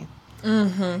Courtney.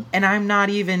 And I'm not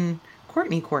even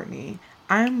Courtney.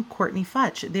 I'm Courtnee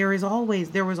Futch. There was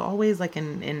always like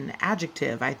an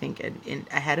adjective, I think,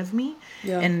 ahead of me.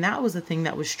 Yeah. And that was the thing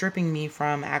that was stripping me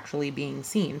from actually being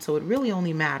seen. So it really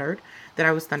only mattered that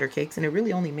I was Thundercakes, and it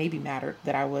really only maybe mattered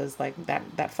that I was like that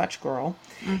Futch girl.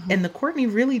 And the Courtney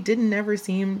really didn't ever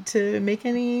seem to make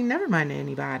any never mind to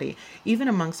anybody, even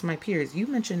amongst my peers. You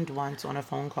mentioned once on a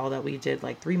phone call that we did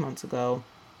like 3 months ago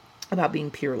about being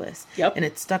peerless. Yep. And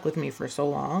it stuck with me for so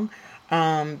long.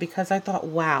 Because I thought,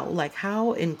 wow, like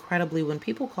how incredibly, when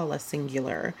people call us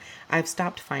singular, I've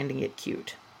stopped finding it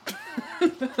cute.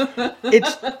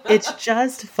 It's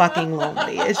just fucking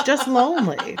lonely. It's just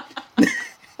lonely.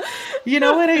 You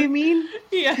know what I mean?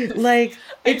 Yes, Like,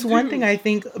 it's I one do. thing I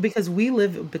think because we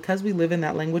live in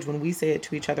that language, when we say it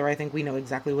to each other, I think we know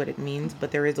exactly what it means,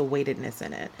 but there is a weightedness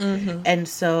in it. And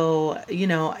so,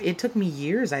 it took me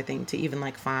years, I think, to even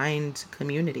like find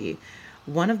community.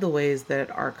 One of the ways that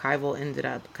archival ended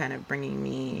up kind of bringing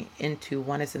me into,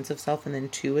 one, a sense of self, and then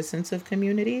two, a sense of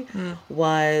community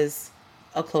was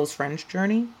a close friends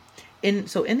journey. In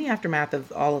the aftermath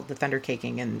of all of the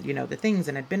thundercaking and the things,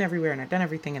 and I'd been everywhere and I'd done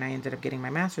everything, and I ended up getting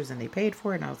my master's and they paid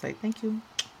for it, and I was like, thank you.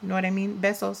 You know what I mean?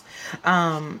 Besos.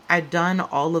 I'd done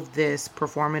all of this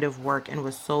performative work and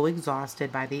was so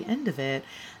exhausted by the end of it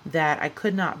that I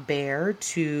could not bear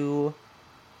to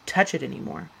touch it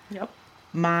anymore. Yep.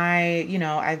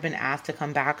 I've been asked to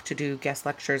come back to do guest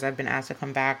lectures. I've been asked to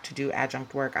come back to do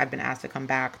adjunct work. I've been asked to come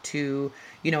back to,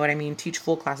 teach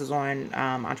full classes on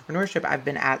entrepreneurship.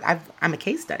 I'm a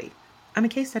case study. I'm a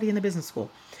case study in the business school.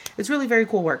 It's really very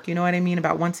cool work. You know what I mean?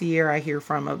 About once a year, I hear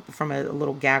from a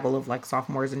little gaggle of like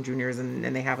sophomores and juniors, and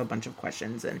they have a bunch of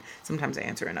questions, and sometimes I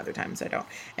answer and other times I don't.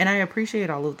 And I appreciate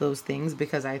all of those things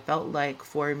because I felt like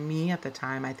for me at the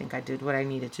time, I think I did what I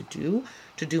needed to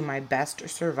do my best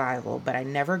survival, but I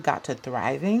never got to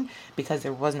thriving because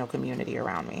there was no community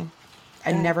around me.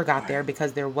 I never got there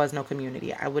because there was no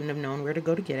community. I wouldn't have known where to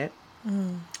go to get it.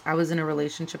 I was in a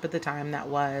relationship at the time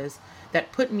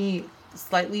that put me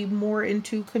slightly more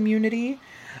into community,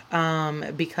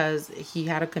 because he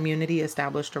had a community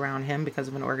established around him because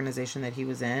of an organization that he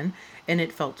was in, and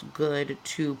it felt good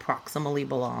to proximally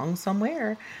belong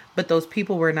somewhere. But those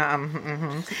people were not,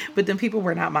 but then people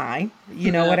were not mine.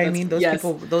 You know what I mean?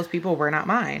 Those people were not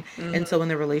mine. And so when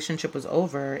the relationship was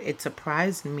over, it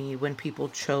surprised me when people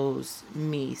chose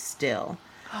me still.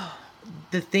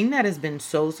 The thing that has been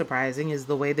so surprising is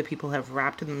the way that people have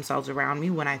wrapped themselves around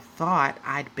me when I thought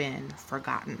I'd been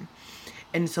forgotten.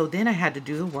 And so then I had to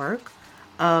do the work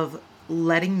of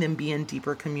letting them be in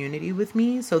deeper community with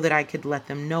me so that I could let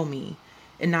them know me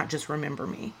and not just remember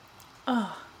me.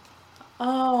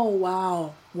 Oh,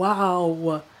 wow.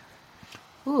 Wow.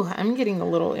 Ooh, I'm getting a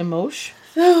little emotion.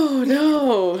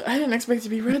 No. I didn't expect to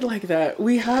be read like that.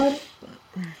 We had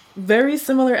very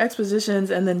similar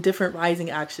expositions and then different rising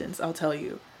actions, I'll tell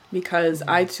you. Because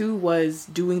I too was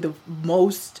doing the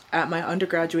most at my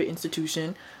undergraduate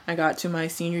institution. I got to my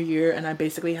senior year and I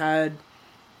basically had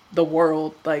the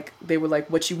world, like, they were like,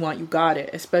 what you want, you got it.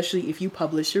 Especially if you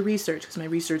publish your research. Because my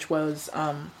research was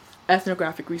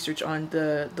ethnographic research on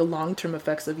the long-term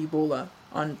effects of Ebola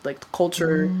on like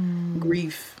culture,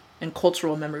 grief, and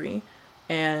cultural memory.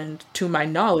 And to my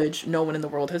knowledge, no one in the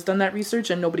world has done that research,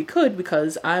 and nobody could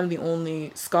because I'm the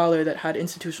only scholar that had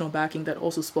institutional backing that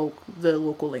also spoke the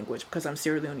local language because I'm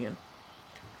Sierra Leonean.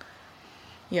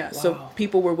 Yeah, wow. So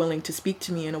people were willing to speak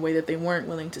to me in a way that they weren't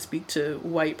willing to speak to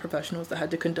white professionals that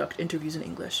had to conduct interviews in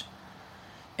English.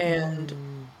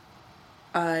 And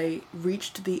I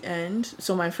reached the end.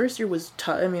 So my first year was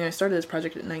tough. I mean, I started this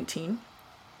project at 19,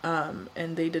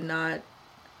 and they did not,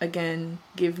 again,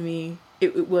 give me...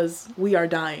 It was, we are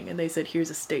dying, and they said, here's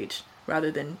a stage,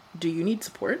 rather than, do you need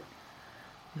support?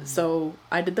 So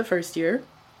I did the first year.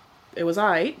 It was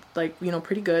alright, like,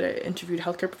 pretty good. I interviewed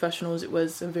healthcare professionals. It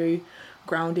was a very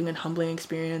grounding and humbling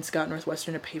experience. Got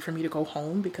Northwestern to pay for me to go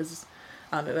home because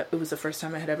it was the first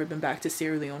time I had ever been back to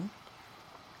Sierra Leone.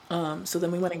 So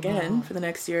then we went again for the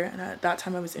next year, and at that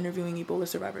time I was interviewing Ebola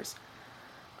survivors.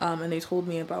 And they told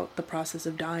me about the process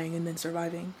of dying and then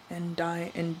surviving and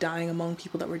dying among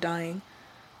people that were dying.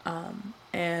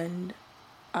 And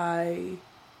I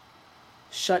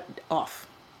shut off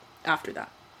after that.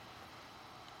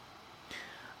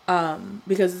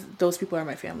 Because those people are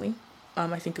my family.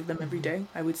 I think of them every day.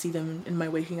 I would see them in my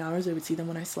waking hours. I would see them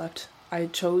when I slept. I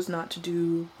chose not to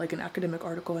do like an academic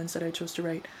article. Instead, I chose to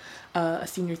write a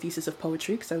senior thesis of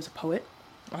poetry because I was a poet,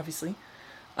 obviously.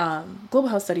 Global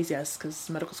health studies, yes, because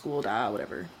medical school,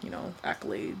 whatever,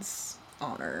 accolades,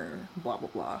 honor, blah, blah,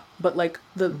 blah. But like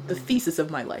the thesis of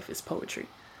my life is poetry.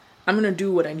 I'm going to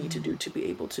do what I need to do to be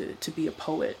able to be a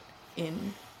poet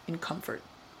in comfort.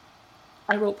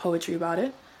 I wrote poetry about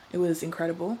it. It was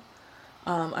incredible.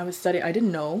 I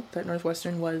didn't know that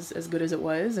Northwestern was as good as it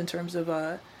was in terms of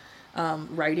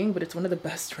writing, but it's one of the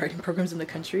best writing programs in the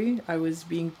country. I was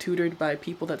being tutored by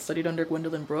people that studied under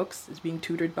Gwendolyn Brooks. Is being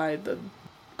tutored by the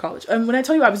college. And when I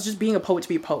tell you I was just being a poet to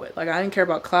be a poet, like I didn't care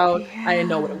about clout. Yeah. I didn't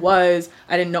know what it was.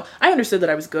 I didn't know. I understood that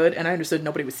I was good, and I understood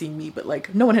nobody was seeing me, but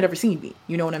like no one had ever seen me.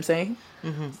 You know what I'm saying?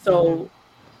 Mm-hmm. So,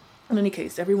 in any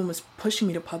case, everyone was pushing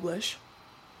me to publish.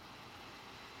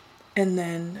 And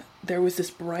then there was this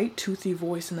bright, toothy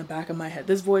voice in the back of my head.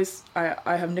 This voice,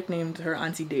 I have nicknamed her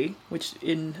Auntie Day, which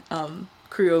in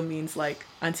Creole means like,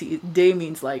 Auntie Day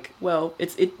means like, well,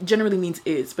 it generally means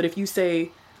is. But if you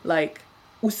say like,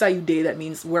 Usa you Day, that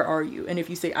means where are you? And if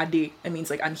you say Ade, it means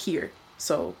like I'm here.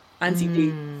 So Auntie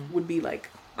Day would be like,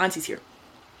 Auntie's here.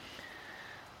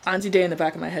 Auntie Day in the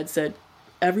back of my head said,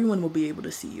 everyone will be able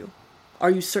to see you. Are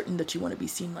you certain that you want to be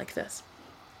seen like this?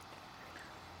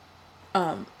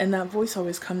 And that voice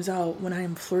always comes out when I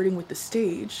am flirting with the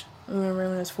stage. I remember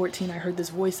when I was 14, I heard this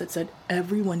voice that said,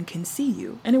 everyone can see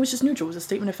you. And it was just neutral. It was a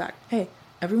statement of fact. Hey,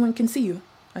 everyone can see you.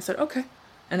 I said, okay.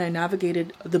 And I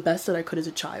navigated the best that I could as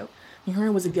a child. And here I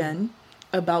was again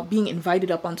about being invited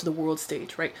up onto the world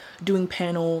stage, right? Doing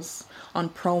panels on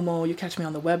promo. You catch me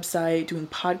on the website, doing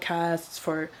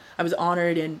podcasts I was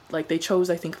honored, and like they chose,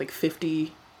 I think, like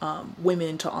 50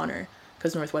 women to honor,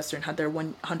 because Northwestern had their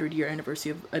 100-year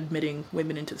anniversary of admitting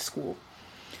women into the school.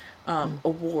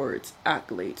 Awards,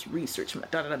 accolades, research,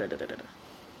 da da da da da da.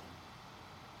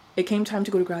 It came time to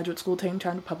go to graduate school, came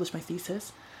time to publish my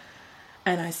thesis.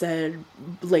 And I said,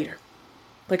 later.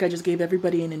 Like I just gave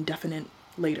everybody an indefinite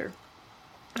later.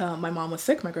 My mom was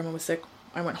sick, my grandma was sick.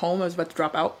 I went home, I was about to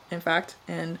drop out, in fact.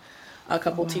 And a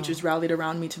couple teachers rallied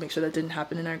around me to make sure that didn't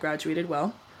happen, and I graduated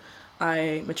well.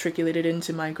 I matriculated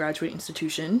into my graduate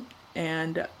institution.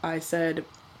 And I said,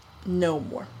 no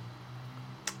more.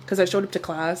 Because I showed up to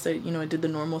class, I did the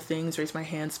normal things, raised my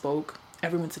hand, spoke.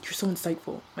 Everyone said, you're so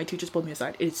insightful. My teachers pulled me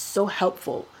aside. It's so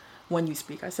helpful when you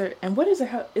speak. I said, and what is it?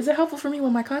 Is it helpful for me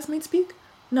when my classmates speak?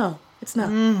 No, it's not.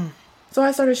 So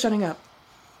I started shutting up.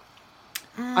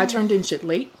 I turned in shit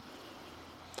late.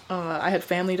 I had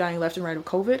family dying left and right of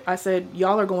COVID. I said,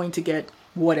 y'all are going to get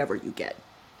whatever you get.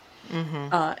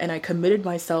 And I committed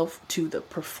myself to the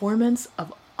performance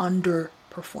of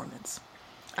underperformance.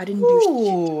 I didn't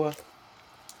do shit.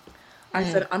 I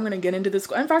said, I'm going to get into this.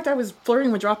 In fact, I was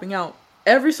flirting with dropping out.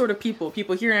 Every sort of people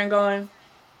here and gone,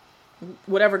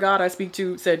 whatever God I speak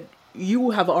to said,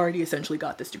 you have already essentially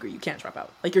got this degree. You can't drop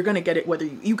out. Like you're going to get it whether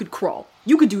you could crawl.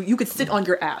 You could sit on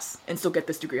your ass and still get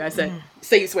this degree. I said,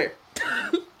 say you swear.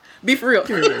 Be for real.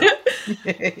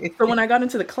 So when I got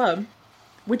into the club,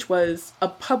 which was a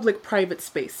public-private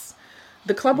space,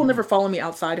 the club will never follow me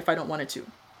outside if I don't want it to.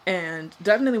 And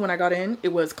definitely when I got in,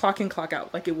 it was clock in, clock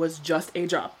out. Like it was just a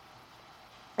job.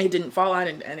 It didn't fall on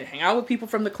and hang out with people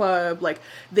from the club. Like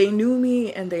they knew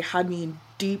me and they had me in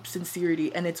deep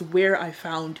sincerity. And it's where I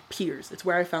found peers. It's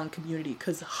where I found community,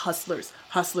 because hustlers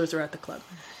are at the club.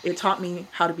 It taught me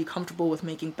how to be comfortable with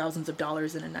making thousands of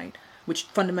dollars in a night, which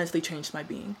fundamentally changed my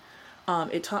being.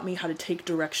 It taught me how to take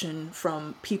direction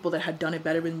from people that had done it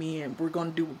better than me, and we're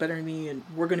going to do it better than me, and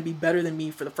we're going to be better than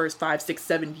me for the first 5, 6,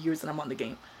 7 years that I'm on the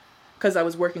game. Because I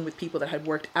was working with people that had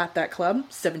worked at that club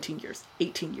 17 years,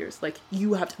 18 years. Like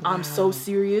you have to, I'm so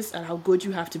serious at how good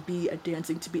you have to be at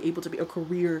dancing to be able to be a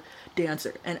career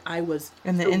dancer. And I was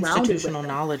and the institutional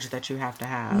knowledge that you have to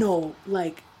have. No,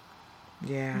 like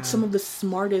some of the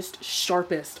smartest,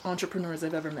 sharpest entrepreneurs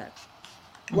I've ever met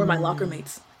were my locker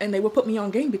mates. And they would put me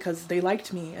on game because they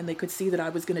liked me and they could see that I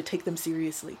was going to take them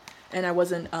seriously. And I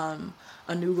wasn't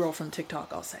a new girl from TikTok,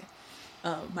 I'll say.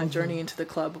 My journey into the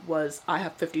club was, I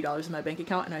have $50 in my bank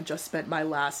account and I just spent my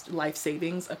last life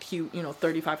savings, a cute,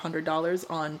 $3,500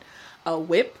 on a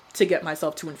whip to get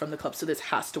myself to and from the club. So this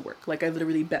has to work. Like I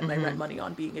literally bet my rent money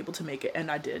on being able to make it,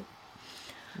 and I did.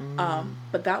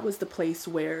 But that was the place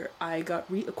where I got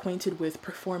reacquainted with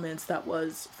performance that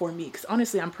was for me. Because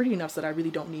honestly, I'm pretty enough that I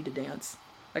really don't need to dance.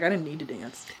 Like I didn't need to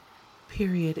dance.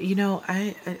 Period.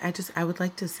 I would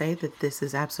like to say that this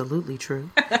is absolutely true.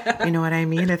 You know what I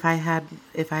mean? If I had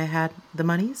the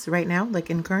monies right now, like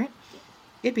in current,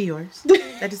 it'd be yours.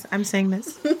 I'm saying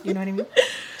this. You know what I mean?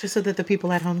 Just so that the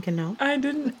people at home can know. I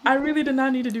really did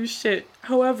not need to do shit.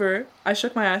 However, I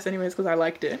shook my ass anyways because I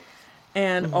liked it.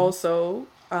 And also,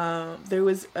 there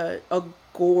was a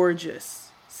gorgeous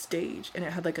stage, and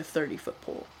it had like a 30-foot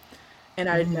pole. And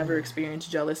I had never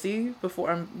experienced jealousy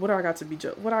before.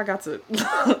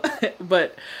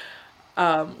 But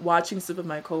watching some of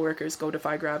my coworkers go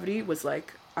defy gravity was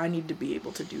like, I need to be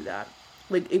able to do that.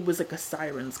 Like it was like a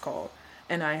siren's call.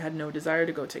 and I had no desire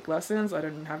to go take lessons. I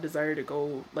didn't have desire to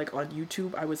go like on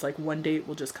YouTube. I was like, one day it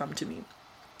will just come to me.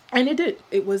 And it did.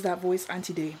 It was that voice,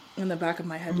 Auntie Day, in the back of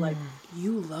my head, like,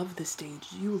 you love the stage.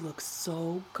 You look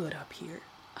so good up here.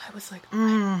 I was like,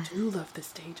 I do love the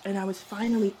stage. And I was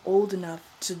finally old enough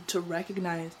to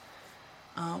recognize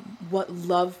what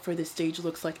love for the stage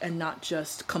looks like, and not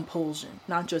just compulsion,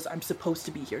 not just I'm supposed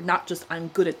to be here, not just I'm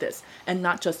good at this, and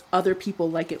not just other people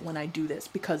like it when I do this,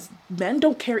 because men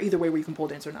don't care either way where you can pole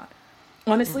dance or not.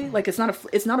 Honestly, like it's not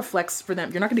a flex for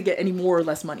them. You're not going to get any more or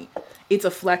less money. It's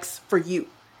a flex for you.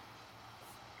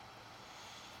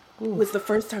 It was the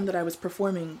first time that I was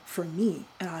performing for me,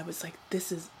 and I was like,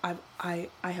 this is, I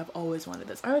have always wanted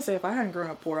this. I would say if I hadn't grown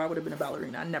up poor, I would have been a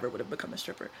ballerina. I never would have become a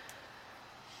stripper.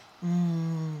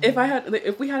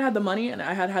 If we had the money, and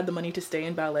I had the money to stay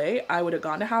in ballet, I would have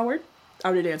gone to Howard. I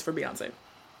would have danced for Beyonce.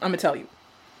 I'm gonna tell you.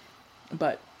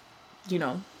 But, you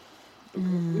know,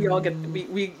 we all get,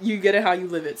 you get it how you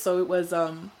live it. So it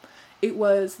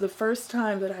was the first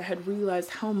time that I had realized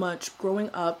how much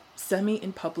growing up semi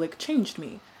in public changed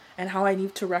me, and how I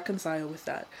need to reconcile with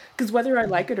that. Because whether I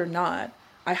like it or not,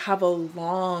 I have a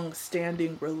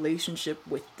long-standing relationship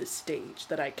with the stage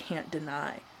that I can't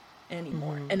deny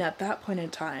anymore. And at that point in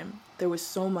time, there was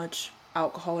so much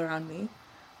alcohol around me.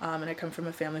 And I come from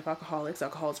a family of alcoholics.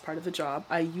 Alcohol is part of the job.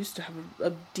 I used to have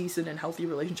a decent and healthy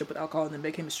relationship with alcohol, and then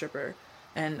became a stripper.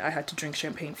 And I had to drink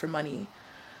champagne for money.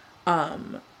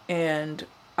 And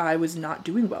I was not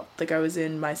doing well. Like, I was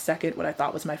in my second, what I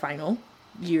thought was my final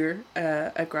year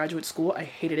at graduate school. I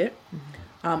hated it.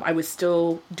 I was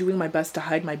still doing my best to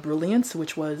hide my brilliance,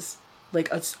 which was like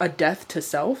a death to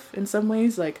self in some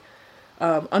ways. Like,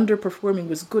 underperforming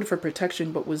was good for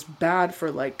protection, but was bad for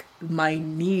like my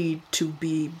need to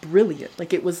be brilliant.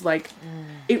 Like, it was like,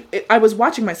 I was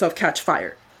watching myself catch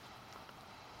fire,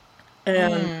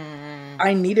 and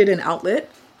I needed an outlet.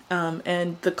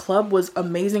 And the club was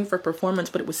amazing for performance,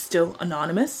 but it was still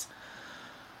anonymous.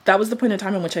 That was the point in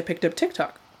time in which I picked up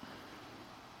TikTok.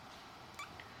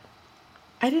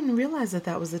 I didn't realize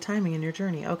that was the timing in your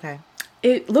journey. Okay.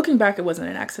 Looking back, it wasn't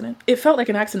an accident. It felt like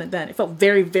an accident then. It felt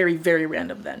very, very, very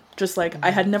random then. Just like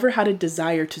I had never had a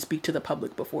desire to speak to the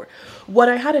public before. What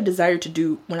I had a desire to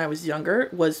do when I was younger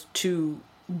was to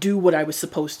do what I was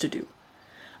supposed to do.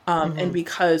 And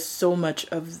because so much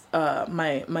of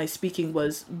my speaking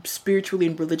was spiritually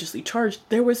and religiously charged,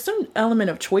 there was some element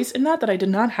of choice in that I did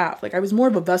not have. Like, I was more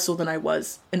of a vessel than I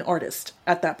was an artist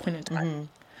at that point in time.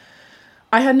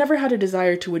 I had never had a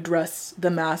desire to address the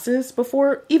masses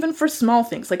before, even for small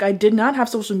things. Like, I did not have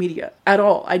social media at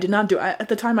all. I did not do at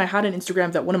the time. I had an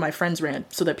Instagram that one of my friends ran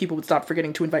so that people would stop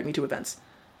forgetting to invite me to events.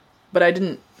 But I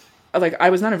didn't, like, I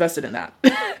was not invested in that.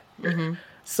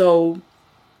 So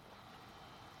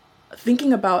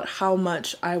thinking about how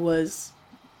much I was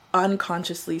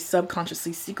unconsciously,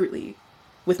 subconsciously, secretly,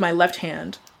 with my left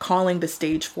hand, calling the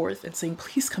stage forth and saying,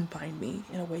 please come find me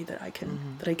in a way that I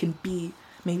can be.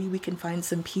 Maybe we can find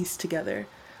some peace together,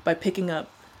 by picking up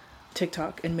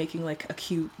TikTok and making like a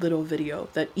cute little video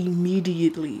that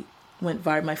immediately went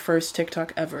viral. My first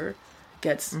TikTok ever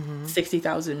gets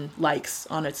 60,000 likes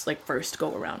on its like first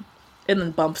go around. And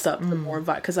then bumps up the more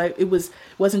viral, because it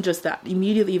wasn't just that,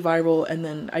 immediately viral. And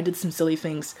then I did some silly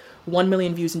things, 1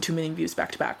 million views and 2 million views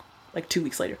back to back, like 2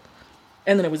 weeks later,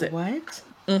 and then it was it. What?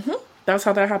 That's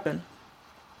how that happened.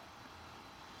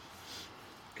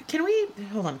 Can we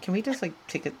hold on? Can we just like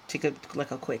take a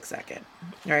like a quick second,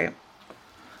 right?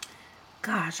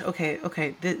 Gosh, okay.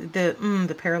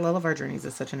 The parallel of our journeys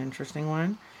is such an interesting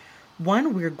one.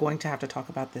 One, we're going to have to talk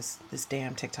about this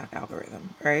damn TikTok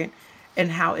algorithm, right? And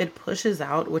how it pushes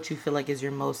out what you feel like is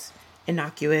your most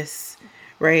innocuous,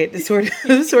 right? The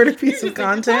sort of piece of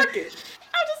content. I'm just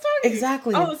talking.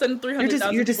 Exactly. All of a sudden,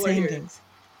 300,000 you're just saying here. things.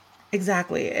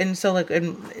 Exactly. And so like,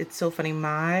 and it's so funny.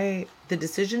 The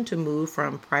decision to move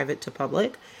from private to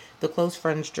public, the close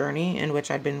friends journey in which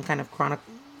I'd been kind of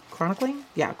chronicling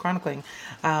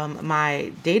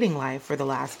my dating life for the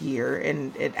last year.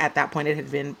 And at that point it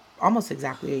had been almost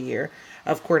exactly a year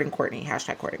of courting Courtnee,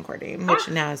 #courting, which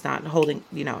now is not holding,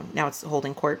 now it's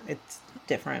holding court. It's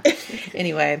different.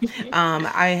 Anyway,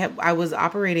 I was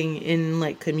operating in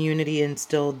like community and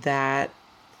still that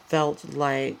felt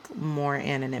like more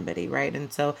anonymity, right?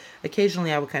 And so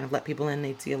occasionally I would kind of let people in,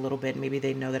 they'd see a little bit, maybe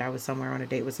they'd know that I was somewhere on a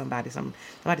date with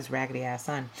somebody's raggedy ass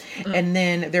son. And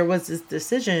then there was this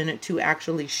decision to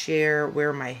actually share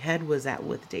where my head was at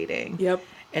with dating. Yep.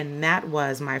 And that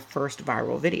was my first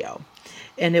viral video.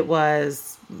 And it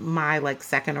was my like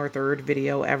second or third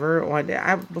video ever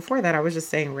before that I was just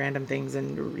saying random things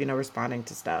and responding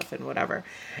to stuff and whatever.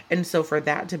 And so for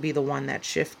that to be the one that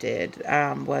shifted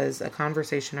was a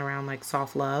conversation around like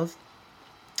soft love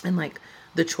and like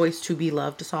the choice to be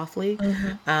loved softly,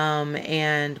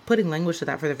 and putting language to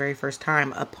that for the very first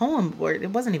time. A poem, or it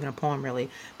wasn't even a poem really,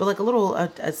 but like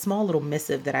a small little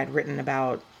missive that I'd written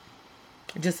about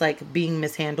just like being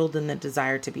mishandled and the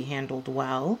desire to be handled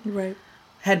well. Right.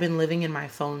 Had been living in my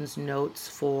phone's notes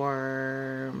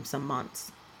for some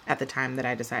months at the time that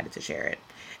I decided to share it.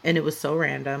 And it was so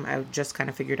random. I just kind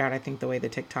of figured out, I think, the way the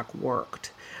TikTok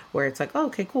worked, where it's like, oh,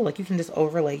 okay, cool. Like you can just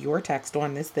overlay your text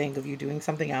on this thing of you doing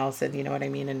something else, and you know what I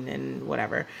mean? And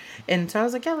whatever. And so I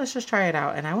was like, yeah, let's just try it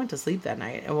out. And I went to sleep that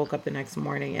night and woke up the next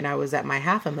morning and I was at my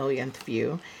 500,000th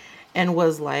view and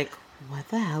was like, what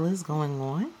the hell is going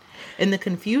on? And the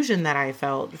confusion that I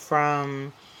felt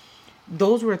from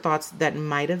those were thoughts that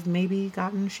might have maybe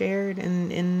gotten shared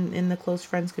in the close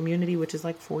friends community, which is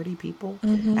like 40 people.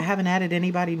 I haven't added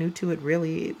anybody new to it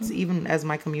really. It's even as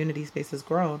my community space has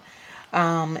grown.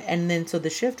 And then so the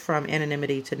shift from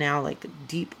anonymity to now like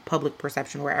deep public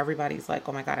perception where everybody's like,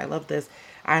 oh my God, I love this.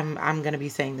 I'm going to be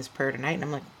saying this prayer tonight. And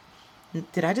I'm like,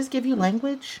 did I just give you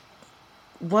language?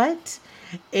 What?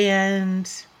 And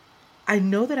I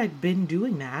know that I'd been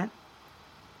doing that,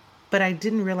 but I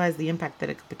didn't realize the impact that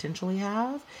it could potentially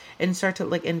have, and start to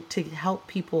and to help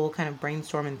people kind of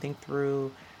brainstorm and think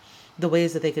through the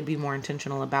ways that they could be more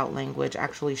intentional about language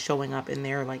actually showing up in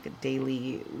their like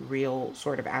daily, real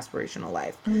sort of aspirational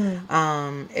life.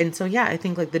 And so, yeah, I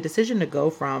think like the decision to go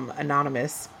from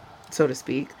anonymous, so to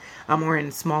speak, or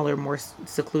in smaller, more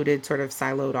secluded sort of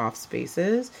siloed off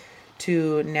spaces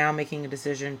to now making a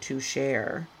decision to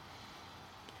share,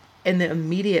 and the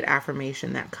immediate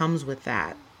affirmation that comes with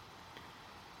that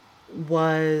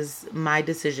was my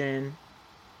decision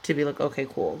to be like, okay,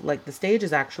 cool. Like the stage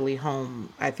is actually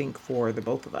home, I think, for the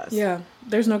both of us. Yeah.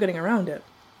 There's no getting around it.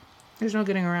 There's no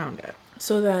getting around it.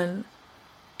 So then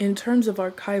in terms of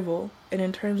archival and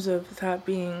in terms of that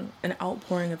being an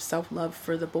outpouring of self-love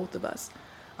for the both of us,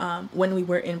 when we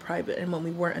were in private and when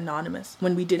we weren't anonymous,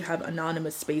 when we did have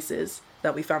anonymous spaces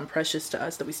that we found precious to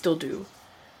us, that we still do,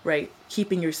 right?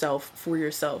 Keeping yourself for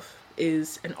yourself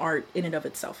is an art in and of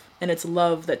itself, and it's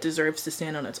love that deserves to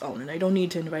stand on its own, and I don't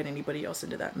need to invite anybody else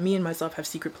into that. Me and myself have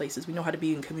secret places. We know how to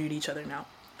be in community each other now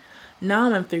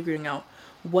I'm figuring out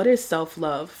what is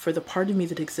self-love for the part of me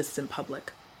that exists in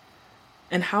public,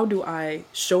 and how do I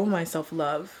show myself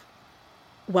love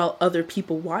while other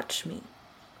people watch me.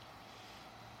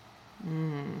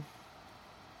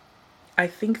 I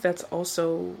think that's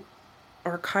also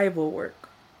archival work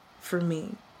for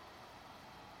me.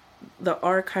 The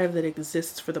archive that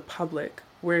exists for the public,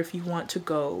 where if you want to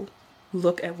go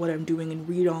look at what I'm doing and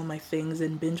read all my things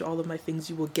and binge all of my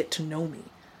things, you will get to know me.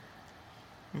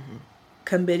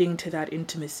 Committing to that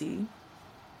intimacy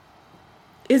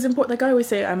is important. Like I always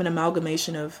say, I'm an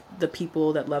amalgamation of the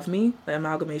people that love me, the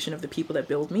amalgamation of the people that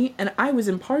build me, and I was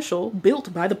impartial,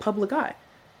 built by the public eye.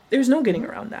 There's no getting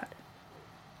around that.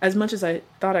 As much as I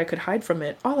thought I could hide from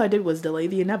it, all I did was delay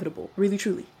the inevitable, really,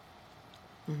 truly.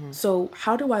 So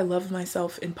how do I love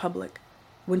myself in public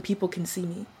when people can see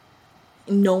me,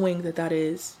 knowing that that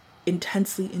is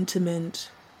intensely intimate,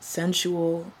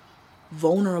 sensual,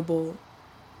 vulnerable?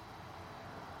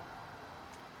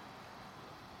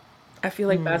 I feel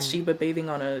like Bathsheba bathing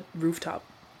on a rooftop.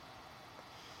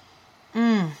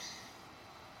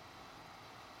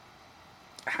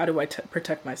 How do I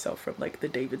protect myself from like the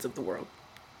Davids of the world?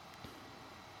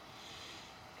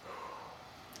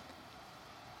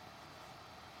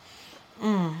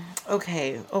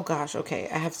 Okay. Oh gosh. Okay.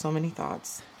 I have so many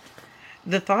thoughts.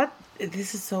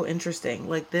 This is so interesting.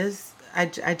 Like this, I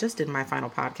just did my final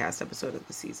podcast episode of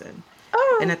the season.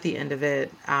 Oh. And at the end of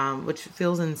it, which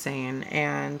feels insane.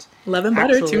 And 11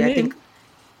 better, actually, tune I think,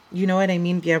 you know what I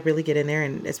mean? Yeah, really get in there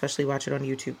and especially watch it on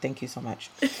YouTube. Thank you so much.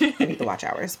 I need the watch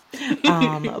hours.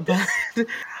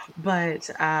 But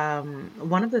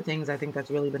one of the things I think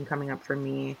that's really been coming up for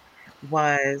me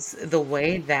was the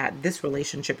way that this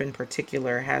relationship in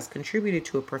particular has contributed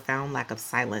to a profound lack of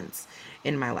silence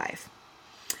in my life.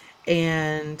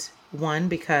 And one,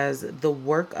 because the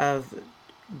work of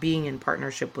being in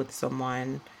partnership with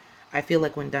someone, I feel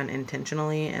like when done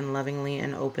intentionally and lovingly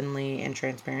and openly and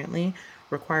transparently,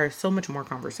 requires so much more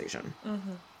conversation.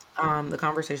 The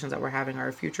conversations that we're having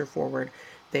are future forward.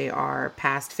 They are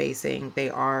past facing. They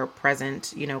are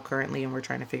present, currently, and we're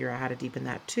trying to figure out how to deepen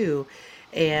that too.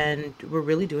 And we're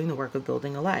really doing the work of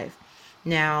building a life.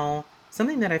 Now,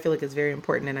 something that I feel like is very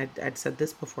important, and I'd said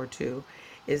this before too,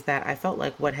 is that I felt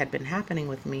like what had been happening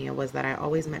with me was that I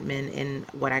always met men in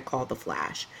what I call the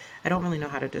flash. I don't really know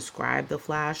how to describe the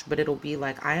flash, but it'll be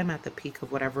like I am at the peak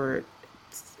of whatever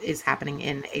is happening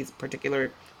in a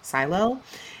particular silo,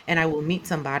 and I will meet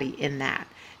somebody in that.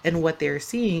 And what they're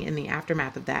seeing in the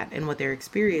aftermath of that and what they're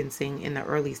experiencing in the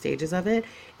early stages of it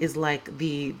is like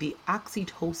the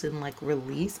oxytocin like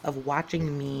release of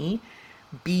watching me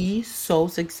be so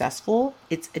successful.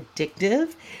 It's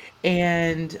addictive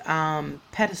and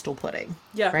pedestal putting.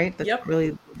 Yeah. Right? That's Yep.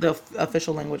 really the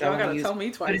official language I Y'all want to gotta use. tell me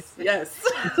But twice. Yes.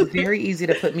 it's very easy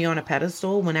to put me on a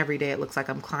pedestal when every day it looks like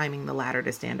I'm climbing the ladder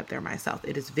to stand up there myself.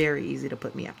 It is very easy to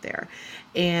put me up there.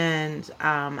 And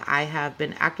I have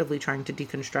been actively trying to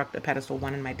deconstruct a pedestal,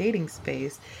 one, in my dating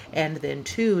space, and then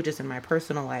two, just in my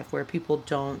personal life, where people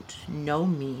don't know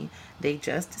me, they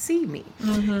just see me.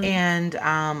 And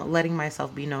letting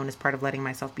myself be known is part of letting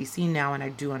myself be seen now, and I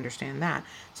do understand that.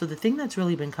 So the thing that's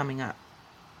really been coming up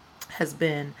has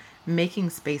been making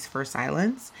space for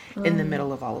silence in the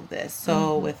middle of all of this.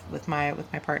 So with my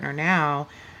partner now,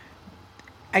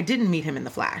 I didn't meet him in the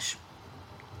flash.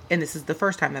 And this is the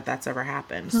first time that that's ever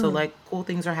happened. So like cool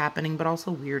things are happening, but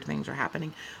also weird things are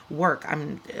happening. Work,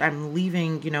 I'm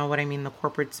leaving, you know what I mean, the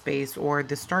corporate space or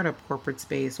the startup corporate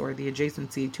space or the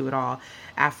adjacency to it all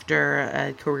after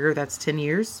a career that's 10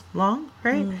 years long,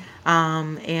 right?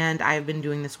 And I've been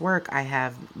doing this work. I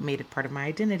have made it part of my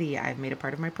identity. I've made it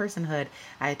part of my personhood.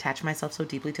 I attach myself so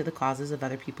deeply to the causes of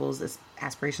other people's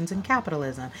aspirations and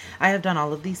capitalism. I have done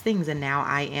all of these things, and now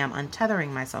I am untethering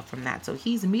myself from that. So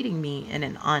he's meeting me in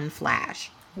an unflash.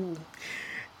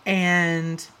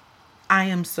 And I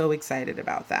am so excited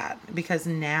about that because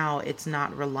now it's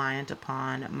not reliant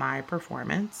upon my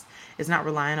performance. It's not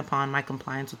reliant upon my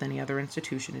compliance with any other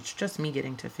institution. It's just me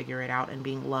getting to figure it out and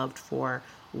being loved for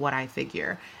what I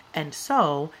figure. And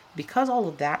so, because all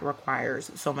of that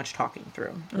requires so much talking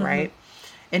through, right?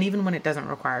 And even when it doesn't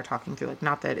require talking through, like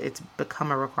not that it's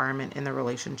become a requirement in the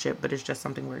relationship, but it's just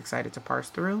something we're excited to parse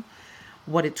through.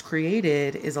 What it's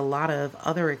created is a lot of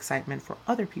other excitement for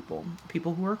other people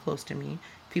who are close to me,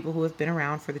 people who have been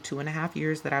around for the 2.5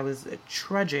 years that I was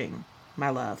trudging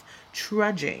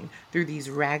through these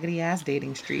raggedy ass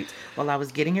dating streets while I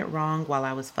was getting it wrong, while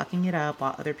I was fucking it up,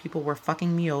 while other people were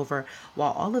fucking me over,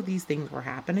 while all of these things were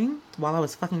happening, while I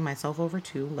was fucking myself over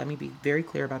too. Let me be very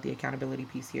clear about the accountability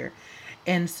piece here.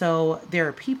 And so there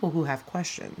are people who have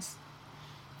questions,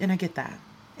 and I get that,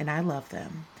 and I love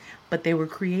them, but they were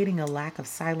creating a lack of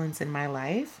silence in my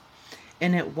life,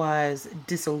 and it was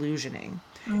disillusioning.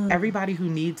 Everybody who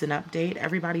needs an update,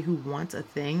 everybody who wants a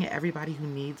thing, everybody who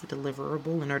needs a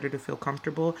deliverable in order to feel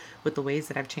comfortable with the ways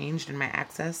that I've changed and my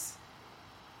access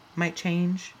might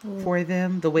change for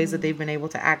them, the ways that they've been able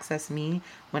to access me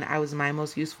when I was my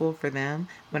most useful for them,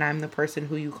 when I'm the person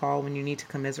who you call when you need to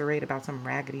commiserate about some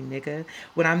raggedy nigga,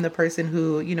 when I'm the person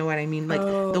who, you know what I mean, like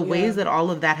ways that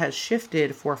all of that has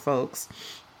shifted for folks.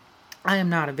 I am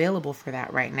not available for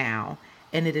that right now,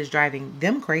 and it is driving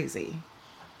them crazy.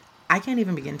 I can't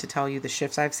even begin to tell you the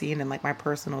shifts I've seen in like my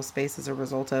personal space as a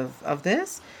result of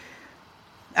this.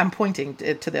 I'm pointing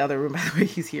to the other room, by the way,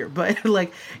 he's here. But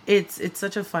like, it's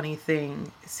such a funny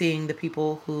thing seeing the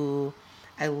people who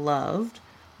I loved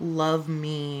love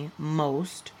me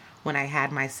most when I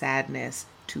had my sadness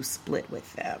to split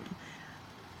with them.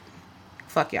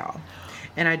 Fuck y'all.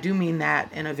 And I do mean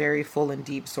that in a very full and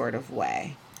deep sort of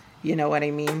way. You know what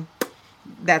I mean?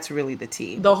 That's really the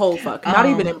tea. The whole fuck. Not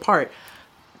even in part.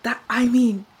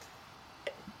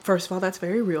 First of all, that's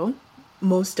very real.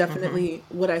 Most definitely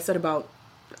what I said about,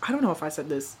 I don't know if I said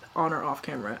this on or off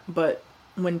camera, but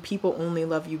when people only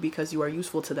love you because you are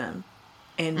useful to them,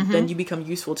 and then you become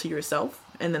useful to yourself,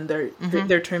 and then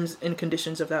their terms and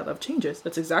conditions of that love changes.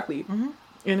 That's exactly.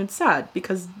 And it's sad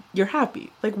because you're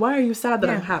happy. Like, why are you sad that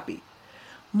I'm happy?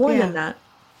 More than that,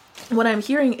 what I'm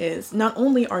hearing is not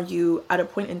only are you at a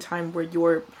point in time where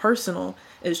your personal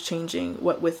is changing,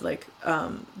 what with like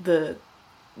the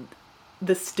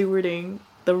stewarding,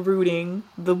 the rooting,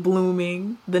 the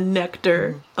blooming, the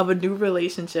nectar of a new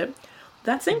relationship,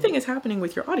 that same thing is happening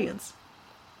with your audience.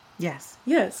 Yes,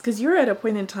 because you're at a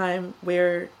point in time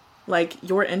where like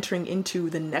you're entering into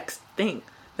the next thing.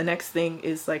 The next thing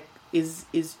is like is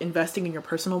investing in your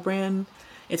personal brand.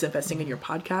 It's investing in your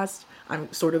podcast.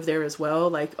 I'm sort of there as well.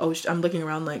 Like, I'm looking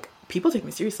around like, people take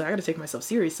me seriously. I got to take myself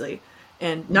seriously.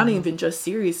 And not even just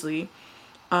seriously,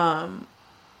 long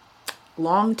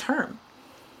term.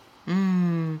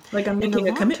 Like, I'm making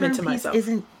a commitment to myself.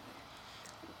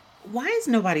 Why is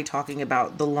nobody talking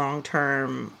about the long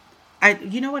term?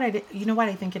 You know what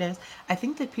I think it is? I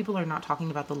think that people are not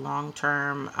talking about the long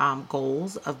term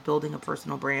goals of building a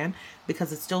personal brand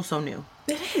because it's still so new.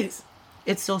 It is.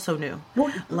 It's still so new.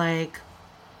 Well, Like,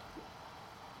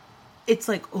 it's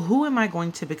like, who am I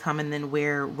going to become, and then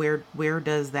where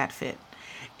does that fit?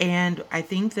 And I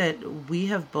think that we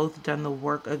have both done the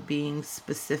work of being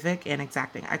specific and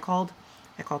exacting. I called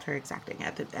her exacting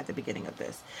at the beginning of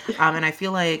this, and I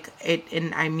feel like it,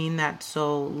 and I mean that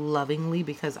so lovingly,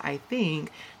 because I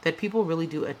think that people really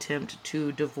do attempt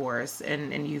to divorce,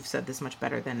 and you've said this much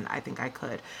better than I think I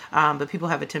could, but people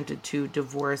have attempted to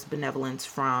divorce benevolence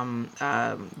from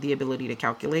the ability to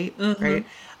calculate, right,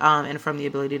 and from the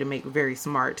ability to make very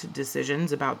smart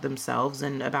decisions about themselves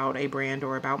and about a brand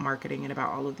or about marketing and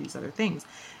about all of these other things.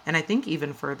 And I think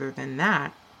even further than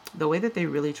that, the way that they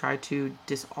really try to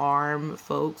disarm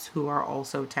folks who are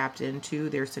also tapped into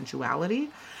their sensuality,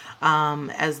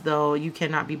 as though you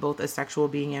cannot be both a sexual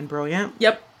being and brilliant.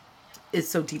 yep. Is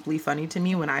so deeply funny to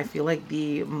me, when I feel like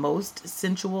the most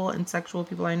sensual and sexual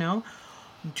people I know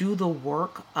do the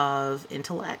work of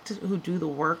intellect, who do the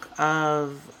work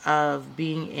of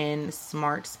being in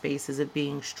smart spaces, of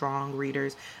being strong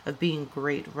readers, of being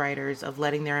great writers, of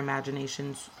letting their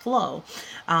imaginations flow.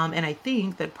 And I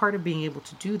think that part of being able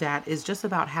to do that is just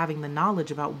about having the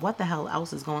knowledge about what the hell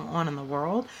else is going on in the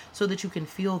world, so that you can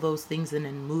feel those things and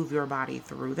then move your body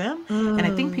through them. And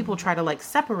I think people try to like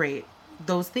separate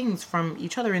those things from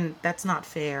each other, and that's not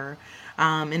fair.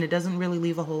 And it doesn't really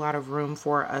leave a whole lot of room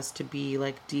for us to be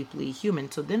like deeply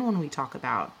human. So then when we talk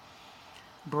about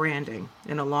branding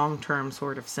in a long-term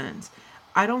sort of sense,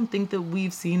 I don't think that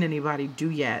we've seen anybody do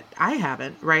yet. I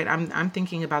haven't, right? I'm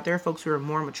thinking about, there are folks who are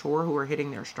more mature who are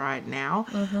hitting their stride now,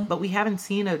 but we haven't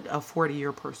seen a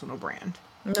 40-year personal brand.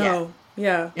 No.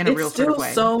 Yeah. In a It's real still sort of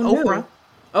way. so Oprah. new.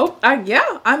 Oh,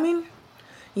 yeah. I mean,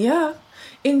 yeah.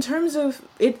 In terms of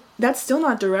it, that's still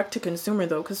not direct to consumer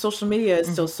though, because social media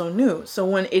is still so new. So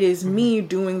when it is me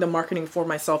doing the marketing for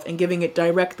myself and giving it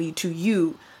directly to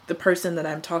you, the person that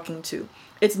I'm talking to,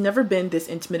 it's never been this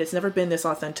intimate, it's never been this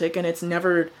authentic, and it's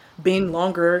never been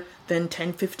longer than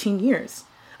 10, 15 years.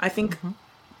 I think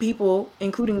people,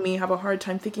 including me, have a hard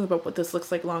time thinking about what this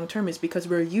looks like long term, is because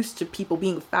we're used to people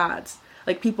being fads.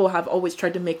 Like, people have always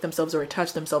tried to make themselves or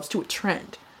attach themselves to a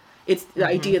trend. It's the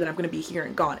idea that I'm going to be here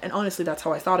and gone. And honestly, that's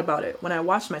how I thought about it. When I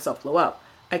watched myself blow up,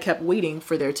 I kept waiting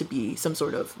for there to be some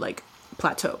sort of like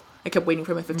plateau. I kept waiting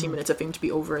for my 15 minutes of fame to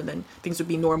be over, and then things would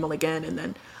be normal again, and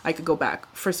then I could go back.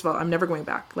 First of all, I'm never going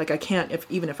back. Like, I can't,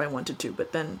 even if I wanted to.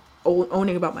 But then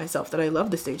owning about myself that I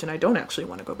love the stage and I don't actually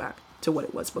want to go back to what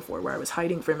it was before, where I was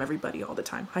hiding from everybody all the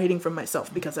time, hiding from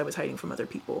myself because I was hiding from other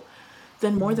people.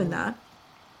 Then more than that,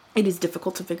 it is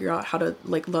difficult to figure out how to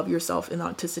like love yourself in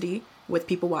authenticity with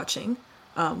people watching,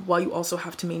 while you also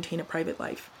have to maintain a private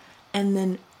life. And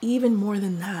then even more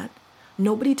than that,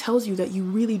 nobody tells you that you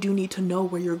really do need to know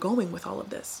where you're going with all of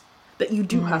this, that you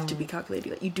do have to be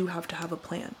calculated, that you do have to have a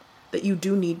plan, that you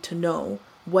do need to know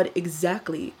what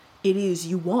exactly it is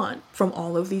you want from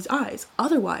all of these eyes.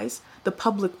 Otherwise, the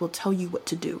public will tell you what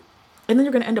to do. And then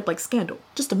you're going to end up like Scandal,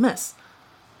 just a mess.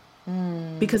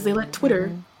 Because they let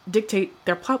Twitter dictate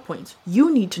their plot points.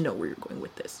 You need to know where you're going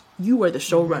with this. You are the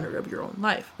showrunner of your own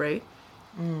life, right?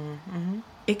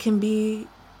 It can be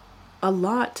a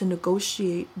lot to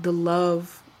negotiate the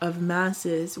love of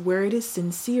masses. Where it is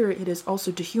sincere, it is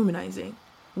also dehumanizing.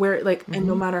 Where like, and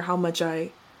no matter how much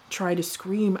I try to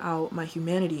scream out my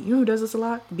humanity, you know who does this a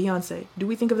lot? Beyonce. Do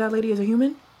we think of that lady as a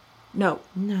human? No,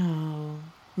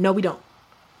 we don't.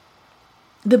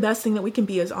 The best thing that we can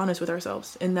be is honest with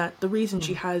ourselves, and that the reason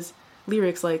she has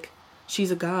lyrics like she's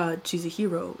a god, she's a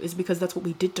hero, is because that's what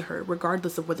we did to her,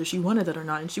 regardless of whether she wanted it or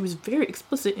not. And she was very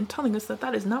explicit in telling us that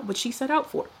that is not what she set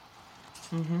out for.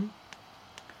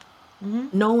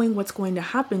 Knowing what's going to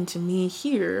happen to me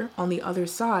here on the other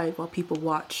side while people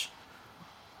watch,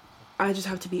 I just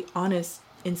have to be honest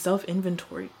in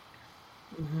self-inventory,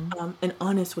 and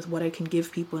honest with what I can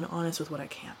give people and honest with what I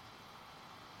can't.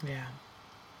 Yeah.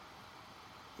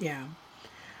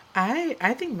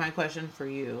 I think my question for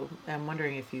you, I'm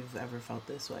wondering if you've ever felt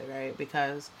this way, right?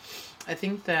 Because I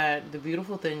think that the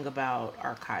beautiful thing about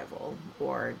archival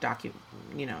or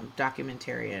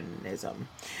documentarianism,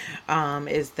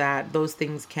 is that those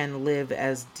things can live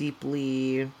as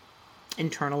deeply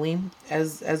internally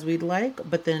as we'd like.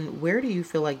 But then where do you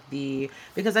feel like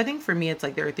because I think for me, it's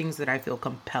like there are things that I feel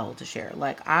compelled to share.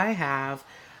 Like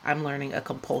I'm learning a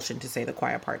compulsion to say the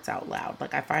quiet parts out loud.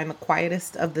 Like, I find the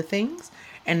quietest of the things,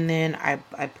 and then I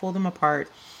pull them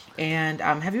apart. And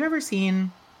have you ever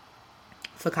seen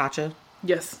focaccia?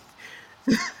 Yes.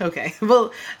 Okay.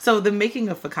 Well, so the making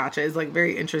of focaccia is like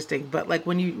very interesting, but like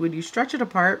when you stretch it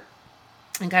apart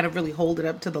and kind of really hold it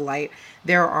up to the light,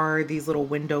 there are these little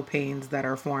window panes that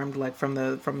are formed like from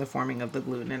the forming of the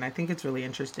gluten. And I think it's really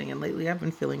interesting. And lately I've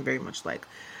been feeling very much like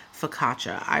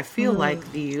focaccia. I feel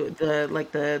like the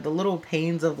little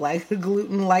panes of like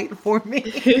gluten light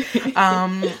forming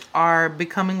are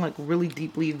becoming like really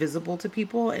deeply visible to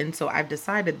people. And so I've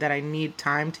decided that I need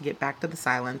time to get back to the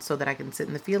silence so that I can sit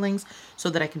in the feelings, so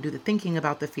that I can do the thinking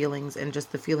about the feelings and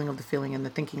just the feeling of the feeling and the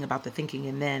thinking about the thinking,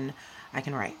 and then I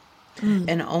can write.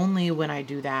 And only when I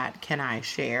do that can I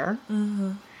share.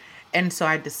 And so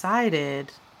I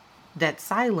decided that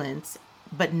silence,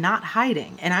 but not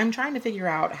hiding. And I'm trying to figure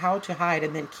out how to hide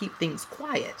and then keep things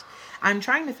quiet. I'm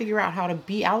trying to figure out how to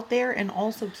be out there and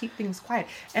also keep things quiet.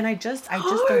 And I just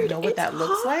don't know what that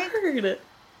looks like.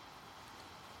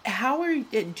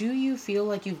 Do you feel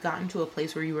like you've gotten to a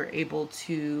place where you were able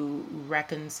to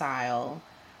reconcile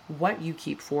what you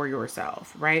keep for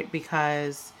yourself, right?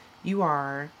 Because you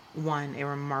are, one, a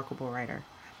remarkable writer.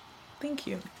 Thank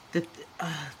you.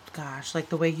 Gosh, like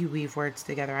the way you weave words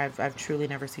together, I've truly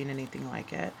never seen anything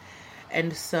like it.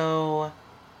 And so,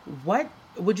 what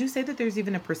would you say that there's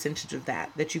even a percentage of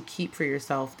that you keep for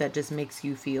yourself that just makes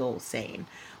you feel sane?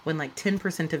 When like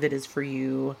 10% of it is for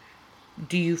you,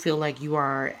 do you feel like you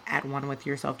are at one with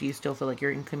yourself? Do you still feel like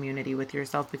you're in community with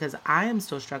yourself? Because I am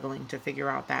still struggling to figure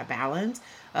out that balance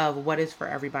of what is for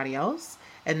everybody else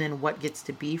and then what gets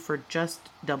to be for just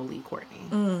double E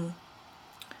Courtnee.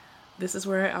 This is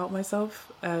where I out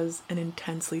myself as an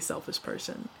intensely selfish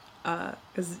person.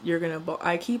 Because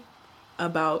I keep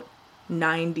about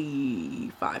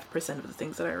 95% of the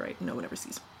things that I write no one ever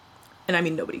sees. And I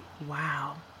mean nobody.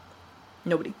 Wow.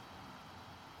 Nobody.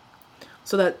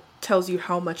 So that tells you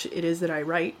how much it is that I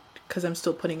write, because I'm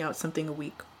still putting out something a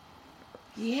week.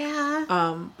 Yeah.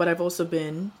 But I've also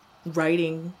been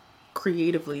writing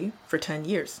creatively for 10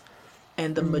 years.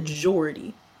 And the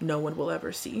majority, no one will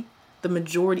ever see. The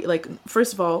majority, like,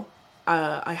 first of all,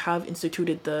 I have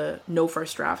instituted the no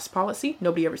first drafts policy.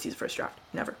 Nobody ever sees first draft.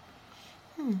 Never.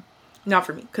 Not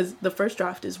for me. Because the first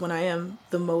draft is when I am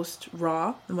the most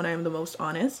raw and when I am the most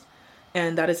honest.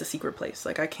 And that is a secret place.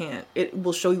 Like, it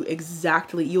will show you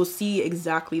exactly, you'll see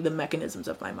exactly the mechanisms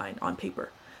of my mind on paper.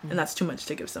 And that's too much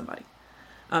to give somebody.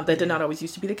 That did not always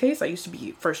used to be the case. I used to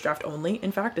be first draft only,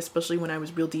 in fact, especially when I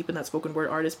was real deep in that spoken word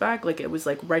artist bag. Like, it was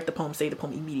like, write the poem, say the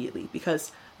poem immediately.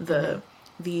 Because the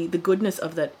goodness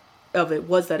of it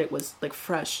was that it was like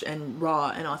fresh and raw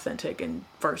and authentic and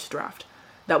first draft.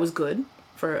 That was good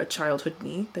for a childhood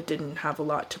me that didn't have a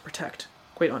lot to protect,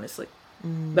 quite honestly.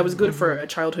 That was good for a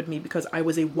childhood me because I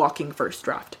was a walking first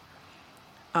draft.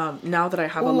 Now that I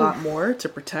have a lot more to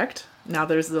protect, now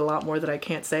there's a lot more that I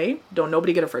can't say. Don't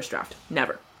nobody get a first draft.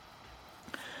 Never.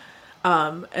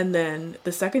 And then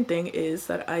the second thing is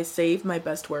that I save my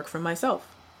best work for myself.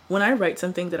 When I write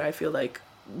something that I feel like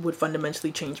would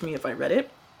fundamentally change me if I read it,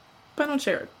 I don't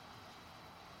share it.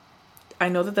 I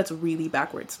know that that's really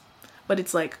backwards, but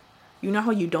it's like, you know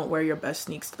how you don't wear your best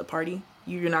sneaks to the party?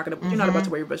 You're not about to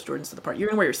wear your best Jordans to the party. You're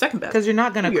gonna wear your second best. Because you're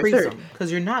not gonna crease them.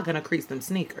 Because you're not gonna crease them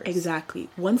sneakers. Exactly.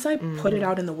 Once I put it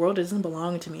out in the world, it doesn't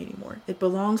belong to me anymore. It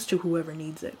belongs to whoever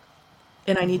needs it.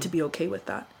 And I need to be okay with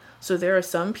that. So there are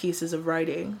some pieces of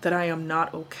writing that I am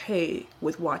not okay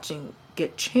with watching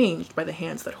get changed by the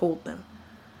hands that hold them.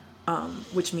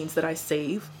 Which means that I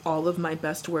save all of my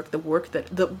best work,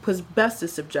 because best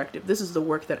is subjective. This is the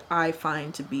work that I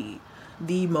find to be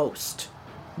the most.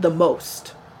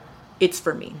 It's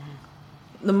for me.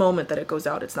 The moment that it goes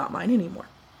out, it's not mine anymore.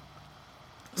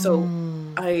 So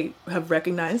I have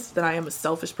recognized that I am a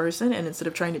selfish person, and instead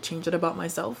of trying to change it about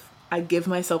myself, I give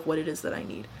myself what it is that I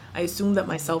need. I assume that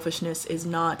my selfishness is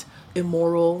not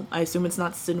immoral. I assume it's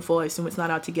not sinful. I assume it's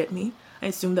not out to get me. I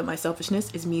assume that my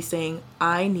selfishness is me saying,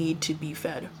 I need to be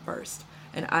fed first.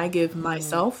 And I give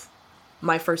myself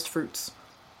my first fruits.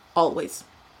 Always.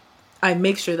 I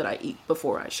make sure that I eat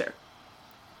before I share.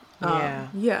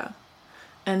 Yeah.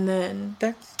 And then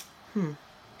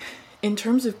in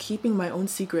terms of keeping my own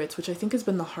secrets, which I think has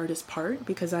been the hardest part,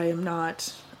 because I'm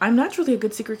naturally a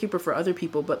good secret keeper for other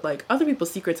people, but like other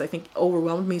people's secrets, I think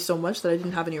overwhelmed me so much that I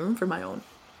didn't have any room for my own.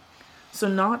 So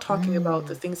not talking about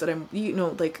the things that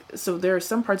so there are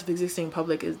some parts of existing in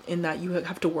public in that you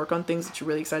have to work on things that you're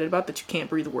really excited about that you can't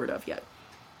breathe a word of yet.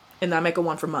 And that might go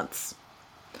on for months.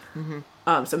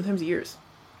 Sometimes years.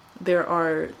 There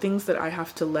are things that I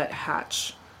have to let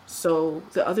hatch. So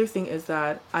the other thing is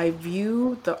that I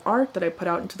view the art that I put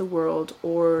out into the world,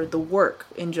 or the work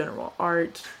in general,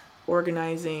 art,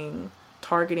 organizing,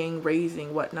 targeting,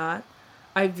 raising, whatnot.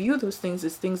 I view those things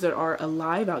as things that are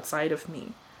alive outside of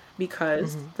me.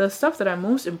 because the stuff that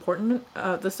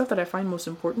the stuff that I find most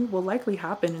important will likely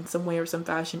happen in some way or some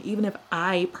fashion, even if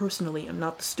I personally am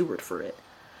not the steward for it.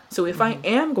 So if I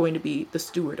am going to be the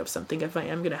steward of something, if I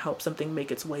am going to help something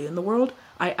make its way in the world,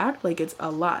 I act like it's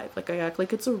alive. Like, I act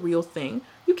like it's a real thing.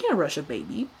 You can't rush a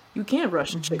baby. You can't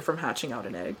rush a chick from hatching out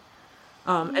an egg.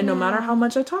 And no matter how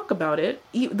much I talk about it,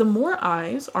 the more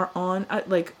eyes are on,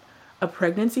 like, a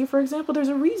pregnancy, for example, there's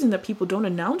a reason that people don't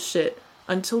announce shit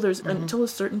until a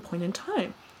certain point in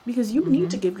time. Because you need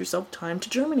to give yourself time to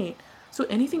germinate. So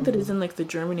anything that is in, like, the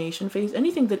germination phase,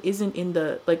 anything that isn't in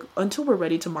the, like, until we're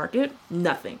ready to market,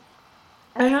 nothing.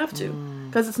 I have to.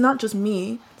 Because it's not just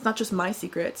me. It's not just my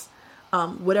secrets.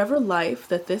 Whatever life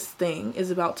that this thing is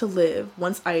about to live,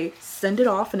 once I send it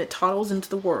off and it toddles into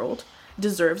the world,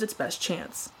 deserves its best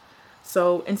chance.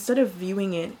 So instead of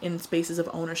viewing it in spaces of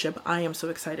ownership, I am so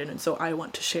excited and so I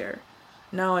want to share.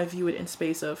 Now I view it in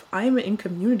space of, I am in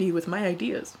community with my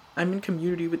ideas. I'm in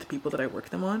community with the people that I work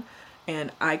them on.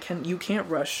 And you can't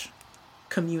rush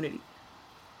community.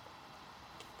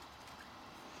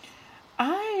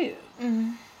 Hold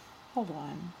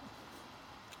on.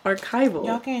 Archival.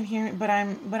 Y'all can't hear it, but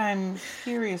I'm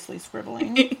furiously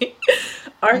scribbling.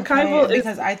 Archival is,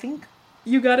 because I think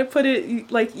you gotta put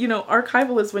it, like,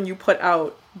 archival is when you put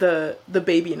out the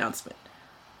baby announcement.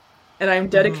 And I'm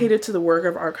dedicated to the work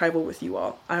of archival with you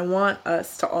all. I want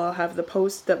us to all have the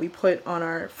post that we put on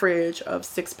our fridge of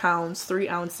 6 pounds, 3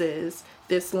 ounces,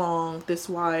 this long, this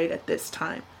wide, at this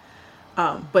time.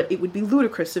 But it would be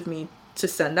ludicrous of me to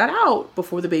send that out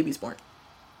before the baby's born.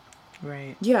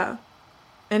 Right. Yeah.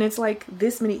 And it's like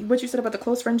this many, what you said about the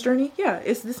close friends journey. Yeah,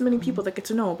 it's this many people that get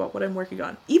to know about what I'm working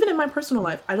on. Even in my personal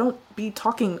life, I don't be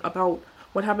talking about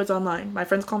what happens online. My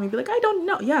friends call me and be like, I don't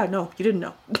know. Yeah, no, you didn't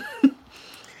know.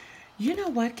 You know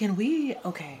what?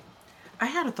 Okay. I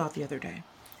had a thought the other day,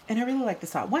 and I really like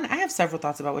this thought. One, I have several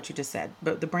thoughts about what you just said,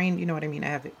 but the brain, you know what I mean? I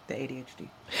have the ADHD.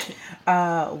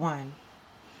 One,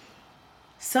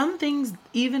 some things,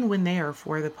 even when they are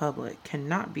for the public,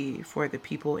 cannot be for the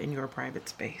people in your private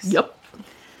space. Yep.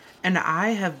 And I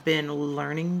have been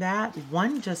learning that,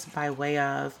 one, just by way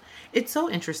of, it's so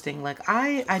interesting. Like,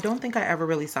 I don't think I ever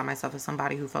really saw myself as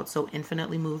somebody who felt so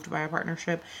infinitely moved by a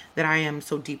partnership that I am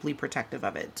so deeply protective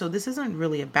of it. So this isn't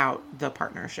really about the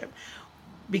partnership,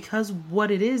 because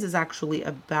what it is actually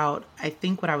about, I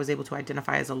think, what I was able to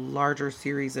identify as a larger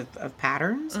series of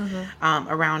patterns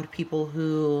around people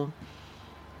who,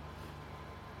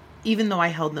 even though I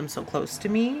held them so close to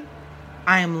me,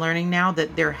 I am learning now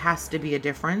that there has to be a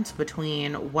difference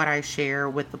between what I share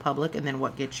with the public and then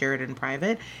what gets shared in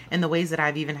private, and the ways that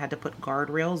I've even had to put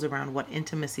guardrails around what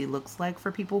intimacy looks like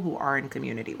for people who are in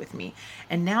community with me.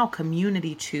 And now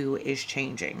community too is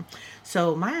changing.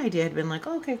 So my idea had been like,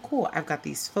 okay, cool. I've got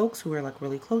these folks who are like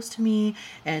really close to me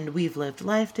and we've lived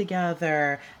life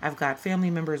together. I've got family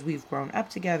members. We've grown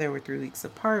up together. We're 3 weeks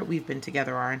apart. We've been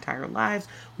together our entire lives.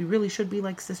 We really should be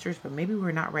like sisters, but maybe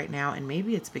we're not right now. And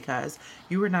maybe it's because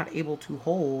you were not able to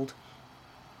hold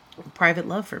private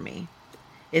love for me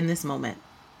in this moment.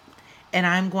 And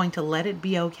I'm going to let it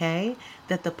be okay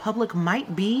that the public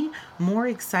might be more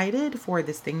excited for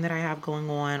this thing that I have going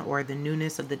on, or the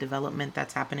newness of the development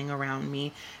that's happening around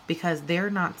me, because they're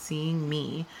not seeing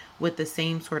me with the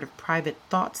same sort of private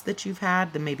thoughts that you've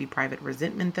had, the maybe private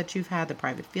resentment that you've had, the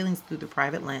private feelings through the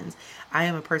private lens. I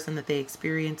am a person that they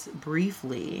experience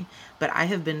briefly, but I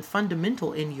have been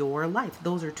fundamental in your life.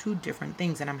 Those are two different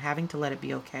things, and I'm having to let it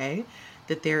be okay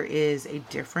that there is a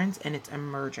difference, and it's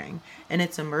emerging. And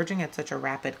it's emerging at such a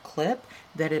rapid clip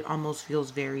that it almost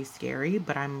feels very scary,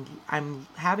 but I'm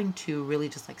having to really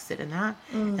just like sit in that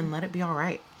and let it be all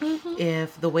right.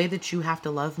 If the way that you have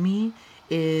to love me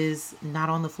is not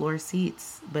on the floor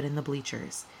seats, but in the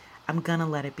bleachers, I'm gonna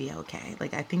let it be okay.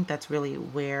 Like, I think that's really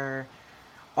where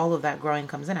all of that growing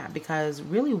comes in at, because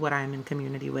really what I'm in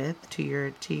community with, to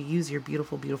use your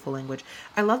beautiful, beautiful language.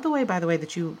 I love the way, by the way,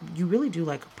 that you really do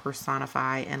like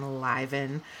personify and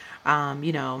liven,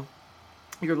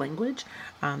 your language,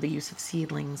 the use of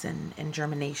seedlings and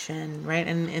germination, right?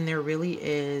 And there really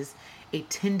is a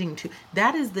tending to,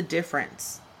 that is the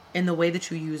difference in the way that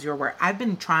you use your word. I've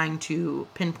been trying to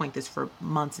pinpoint this for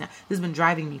months now. This has been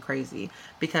driving me crazy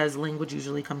because language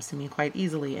usually comes to me quite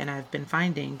easily. And I've been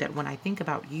finding that when I think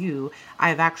about you,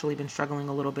 I've actually been struggling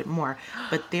a little bit more.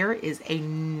 But there is a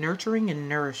nurturing and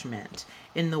nourishment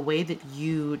in the way that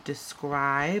you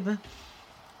describe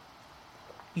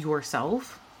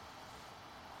yourself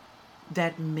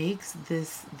that makes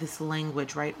this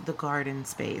language, right? The garden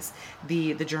space,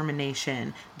 the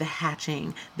germination, the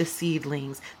hatching, the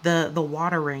seedlings, the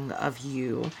watering of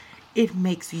you. it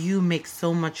makes you make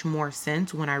so much more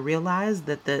sense when I realize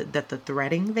that the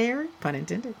threading there, pun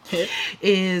intended,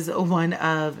 is one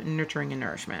of nurturing and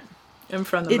nourishment. I'm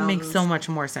from the It makes mountains. so much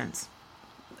more sense.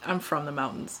 I'm from the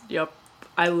mountains. Yep.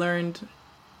 I learned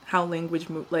how language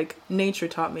like nature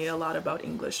taught me a lot about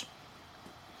English.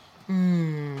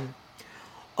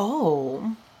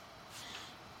 Oh,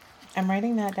 I'm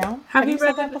writing that down. Have you said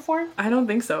read that before? I don't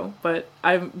think so, but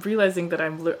I'm realizing that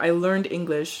I learned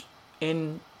English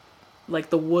in like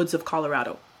the woods of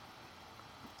Colorado.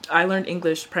 I learned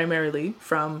English primarily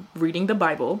from reading the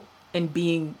Bible and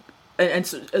being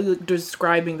and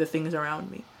describing the things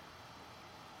around me.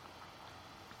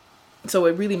 So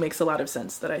it really makes a lot of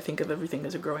sense that I think of everything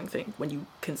as a growing thing when you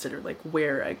consider like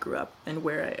where I grew up and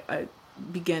where I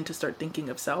began to start thinking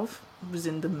of self was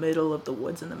in the middle of the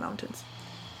woods and the mountains.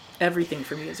 Everything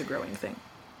for me is a growing thing.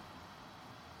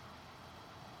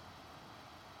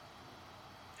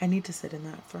 I need to sit in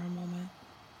that for a moment.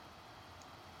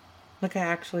 Look,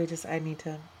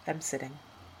 I'm sitting.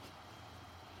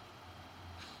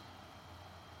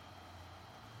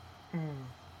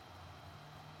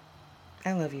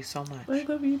 I love you so much. I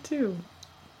love you too.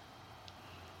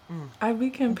 I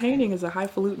began painting as a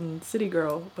highfalutin city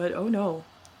girl, but oh no.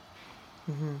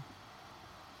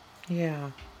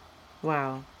 Yeah.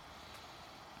 Wow.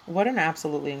 What an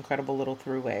absolutely incredible little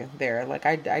throughway there. Like,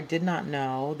 I did not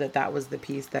know that was the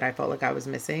piece that I felt like I was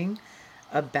missing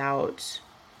about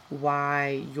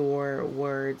why your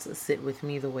words sit with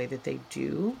me the way that they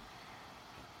do.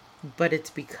 But it's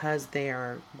because they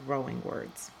are growing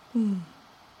words.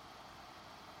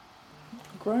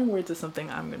 Growing words is something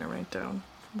I'm going to write down.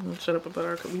 I'm going to shut up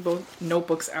about we both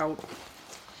notebooks out.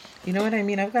 You know what I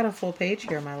mean? I've got a full page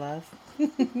here, my love.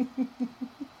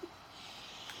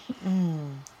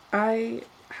 I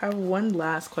have one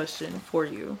last question for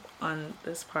you on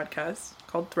this podcast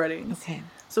called Threadings. Okay.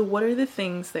 So what are the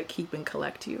things that keep and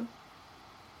collect you?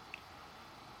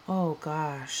 Oh,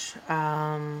 gosh.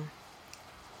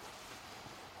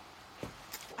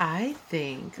 I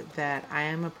think that I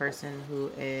am a person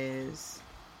who is,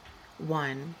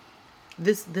 one,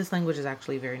 this language is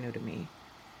actually very new to me,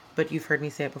 but you've heard me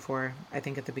say it before, I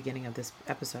think at the beginning of this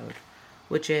episode,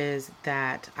 which is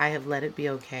that I have let it be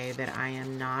okay that I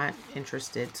am not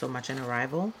interested so much in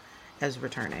arrival as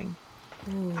returning.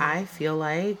 I feel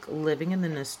like living in the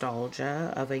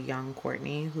nostalgia of a young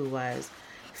Courtney who was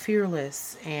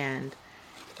fearless and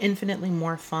infinitely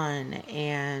more fun,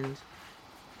 and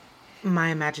my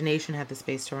imagination had the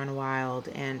space to run wild,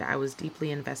 and I was deeply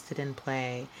invested in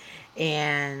play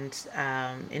and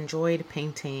enjoyed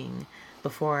painting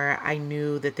before I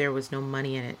knew that there was no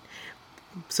money in it,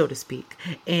 so to speak,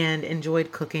 and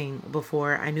enjoyed cooking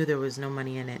before I knew there was no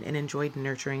money in it, and enjoyed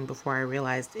nurturing before I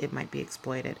realized it might be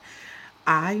exploited.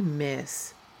 I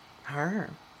miss her.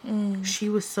 She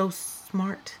was so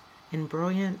smart and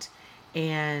brilliant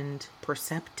and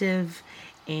perceptive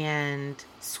and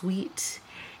sweet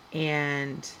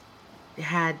and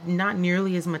had not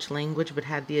nearly as much language, but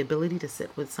had the ability to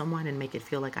sit with someone and make it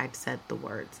feel like I'd said the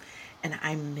words. And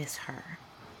I miss her.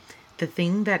 The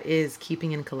thing that is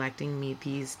keeping and collecting me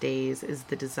these days is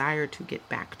the desire to get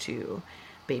back to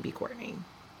baby Courtney.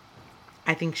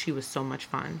 I think she was so much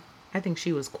fun. I think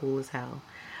she was cool as hell.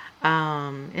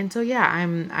 And so yeah,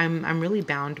 I'm really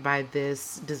bound by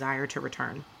this desire to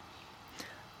return.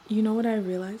 You know what I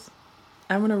realized?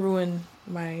 I'm going to ruin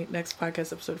my next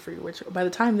podcast episode for you, which by the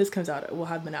time this comes out, it will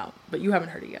have been out, but you haven't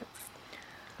heard it yet.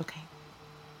 Okay.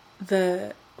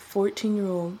 The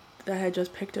 14-year-old that had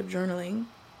just picked up journaling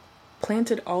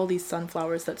planted all these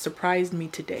sunflowers that surprised me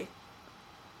today.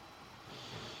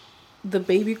 The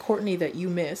baby Courtney that you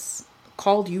miss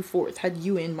called you forth, had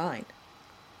you in mind.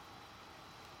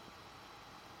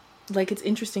 Like, it's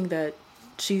interesting that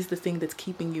she's the thing that's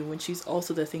keeping you when she's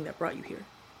also the thing that brought you here.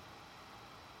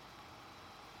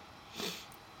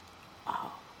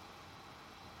 Oh.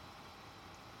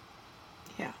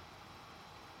 Yeah.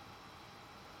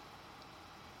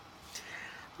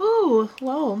 Oh,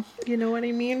 well, you know what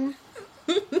I mean?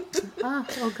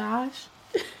 Oh gosh.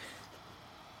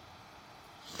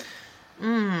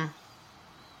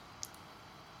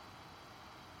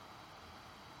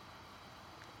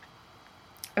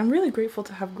 I'm really grateful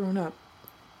to have grown up.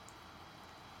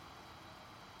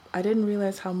 I didn't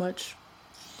realize how much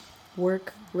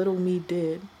work little me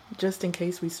did just in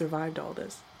case we survived all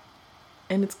this.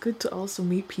 And it's good to also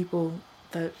meet people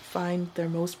that find their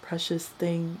most precious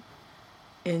thing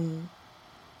in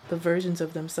the versions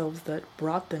of themselves that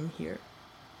brought them here.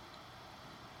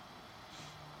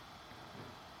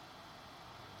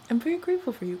 I'm very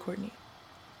grateful for you, Courtney.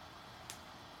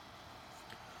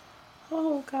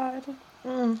 Oh God.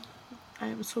 I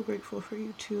am so grateful for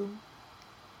you too.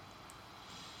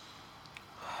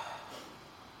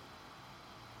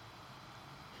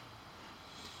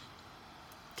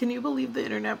 Can you believe the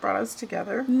internet brought us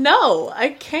together? No, I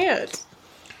can't.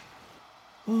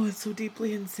 Oh, it's so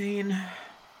deeply insane.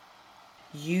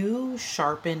 You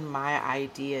sharpened my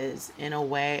ideas in a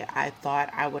way I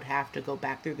thought I would have to go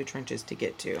back through the trenches to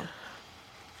get to.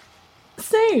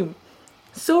 Same.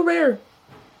 So rare.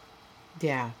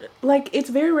 Yeah. Like, it's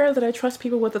very rare that I trust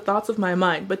people with the thoughts of my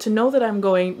mind, but to know that I'm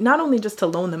going, not only just to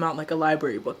loan them out like a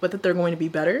library book, but that they're going to be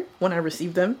better when I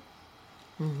receive them.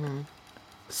 Mm-hmm.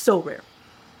 So rare.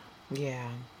 Yeah.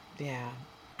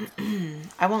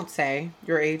 I won't say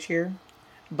your age here,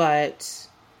 but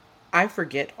I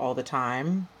forget all the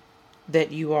time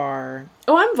that you are...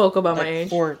 Oh, I'm vocal about my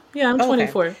age. Yeah, I'm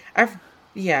 24.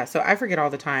 Okay. So I forget all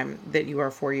the time that you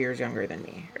are 4 years younger than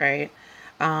me, right?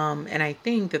 And I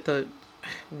think that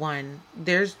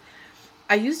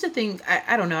I used to think,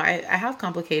 I don't know, I have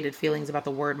complicated feelings about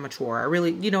the word mature. I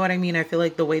really, you know what I mean? I feel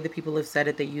like the way that people have said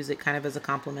it, they use it kind of as a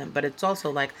compliment, but it's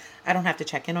also like, I don't have to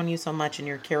check in on you so much and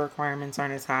your care requirements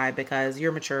aren't as high because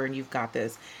you're mature and you've got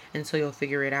this. And so you'll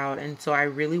figure it out. And so I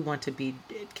really want to be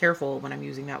careful when I'm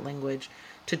using that language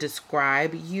to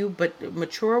describe you, but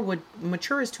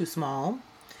mature is too small.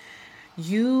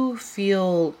 You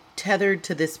feel tethered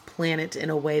to this planet in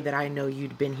a way that I know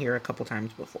you'd been here a couple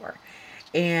times before.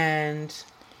 And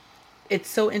it's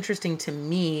so interesting to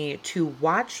me to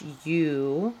watch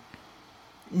you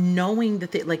knowing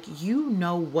that you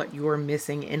know what you're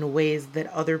missing in ways that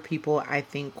other people, I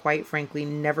think, quite frankly,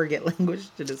 never get language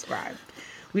to describe.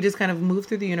 We just kind of move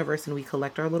through the universe and we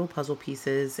collect our little puzzle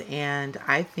pieces. And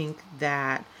I think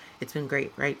that it's been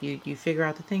great, right? You figure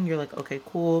out the thing. You're like, okay,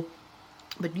 cool.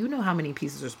 But you know how many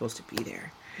pieces are supposed to be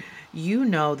there. You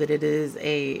know that it is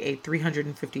a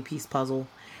 350 piece puzzle.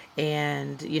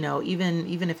 And, you know,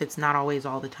 even if it's not always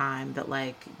all the time that,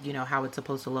 like, you know, how it's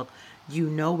supposed to look, you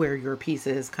know where your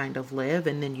pieces kind of live.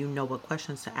 And then you know what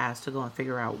questions to ask to go and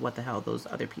figure out what the hell those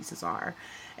other pieces are.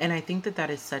 And I think that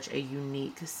is such a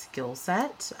unique skill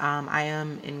set. I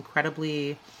am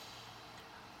incredibly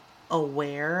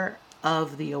aware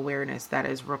of the awareness that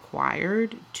is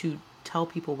required to tell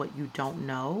people what you don't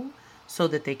know so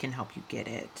that they can help you get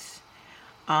it.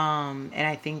 And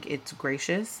I think it's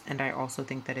gracious, and I also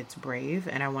think that it's brave,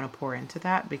 and I want to pour into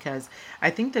that because I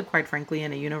think that, quite frankly,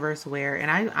 in a universe where, and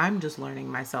I'm just learning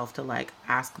myself to like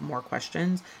ask more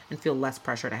questions and feel less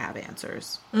pressure to have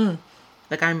answers.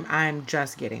 Like I'm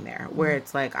just getting there where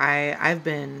it's like I've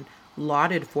been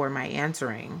lauded for my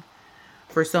answering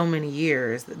for so many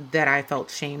years that I felt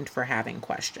shamed for having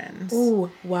questions.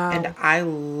 Oh, wow. And I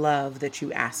love that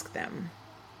you ask them.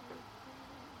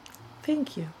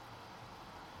 Thank you.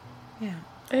 Yeah.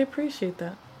 I appreciate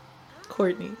that.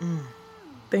 Courtney,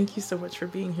 thank you so much for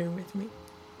being here with me.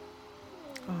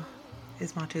 Oh,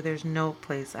 Ismatu, there's no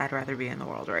place I'd rather be in the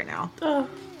world right now. Oh.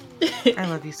 I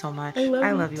love you so much. I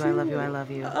love you. too. I love you. I love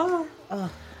you. Oh.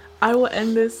 I will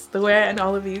end this the way I end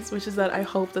all of these, which is that I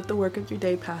hope that the work of your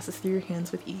day passes through your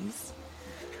hands with ease.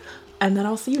 And then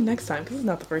I'll see you next time, because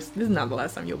this is not the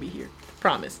last time you'll be here.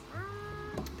 Promise.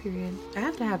 Period. I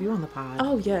have to have you on the pod.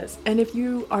 Oh, yes. And if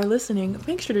you are listening,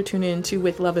 make sure to tune in to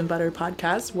With Love and Butter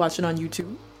podcast. Watch it on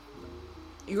YouTube.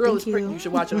 Your girl is pretty. You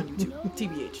should watch it on YouTube.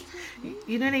 TBH.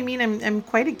 You know what I mean? I'm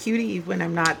quite a cutie when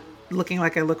I'm not looking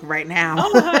like I look right now.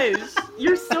 Oh my gosh.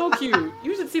 You're so cute.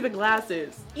 You should see the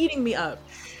glasses. Eating me up.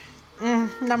 Nom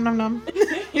nom nom.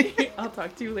 I'll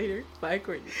talk to you later. Bye,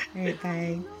 Courtney. All right,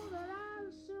 bye.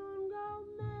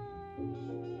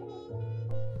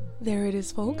 There it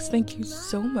is, folks. Thank you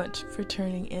so much for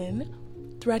tuning in.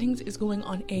 Threadings is going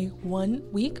on a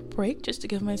 1-week break just to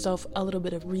give myself a little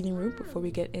bit of breathing room before we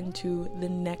get into the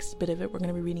next bit of it. We're going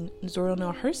to be reading Zora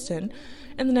Neale Hurston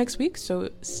in the next week,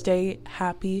 so stay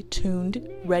happy, tuned,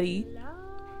 ready,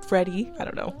 Freddy. I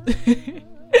don't know.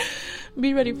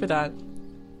 Be ready for that.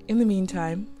 In the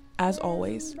meantime, as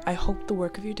always, I hope the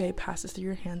work of your day passes through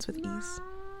your hands with ease.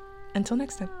 Until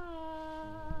next time.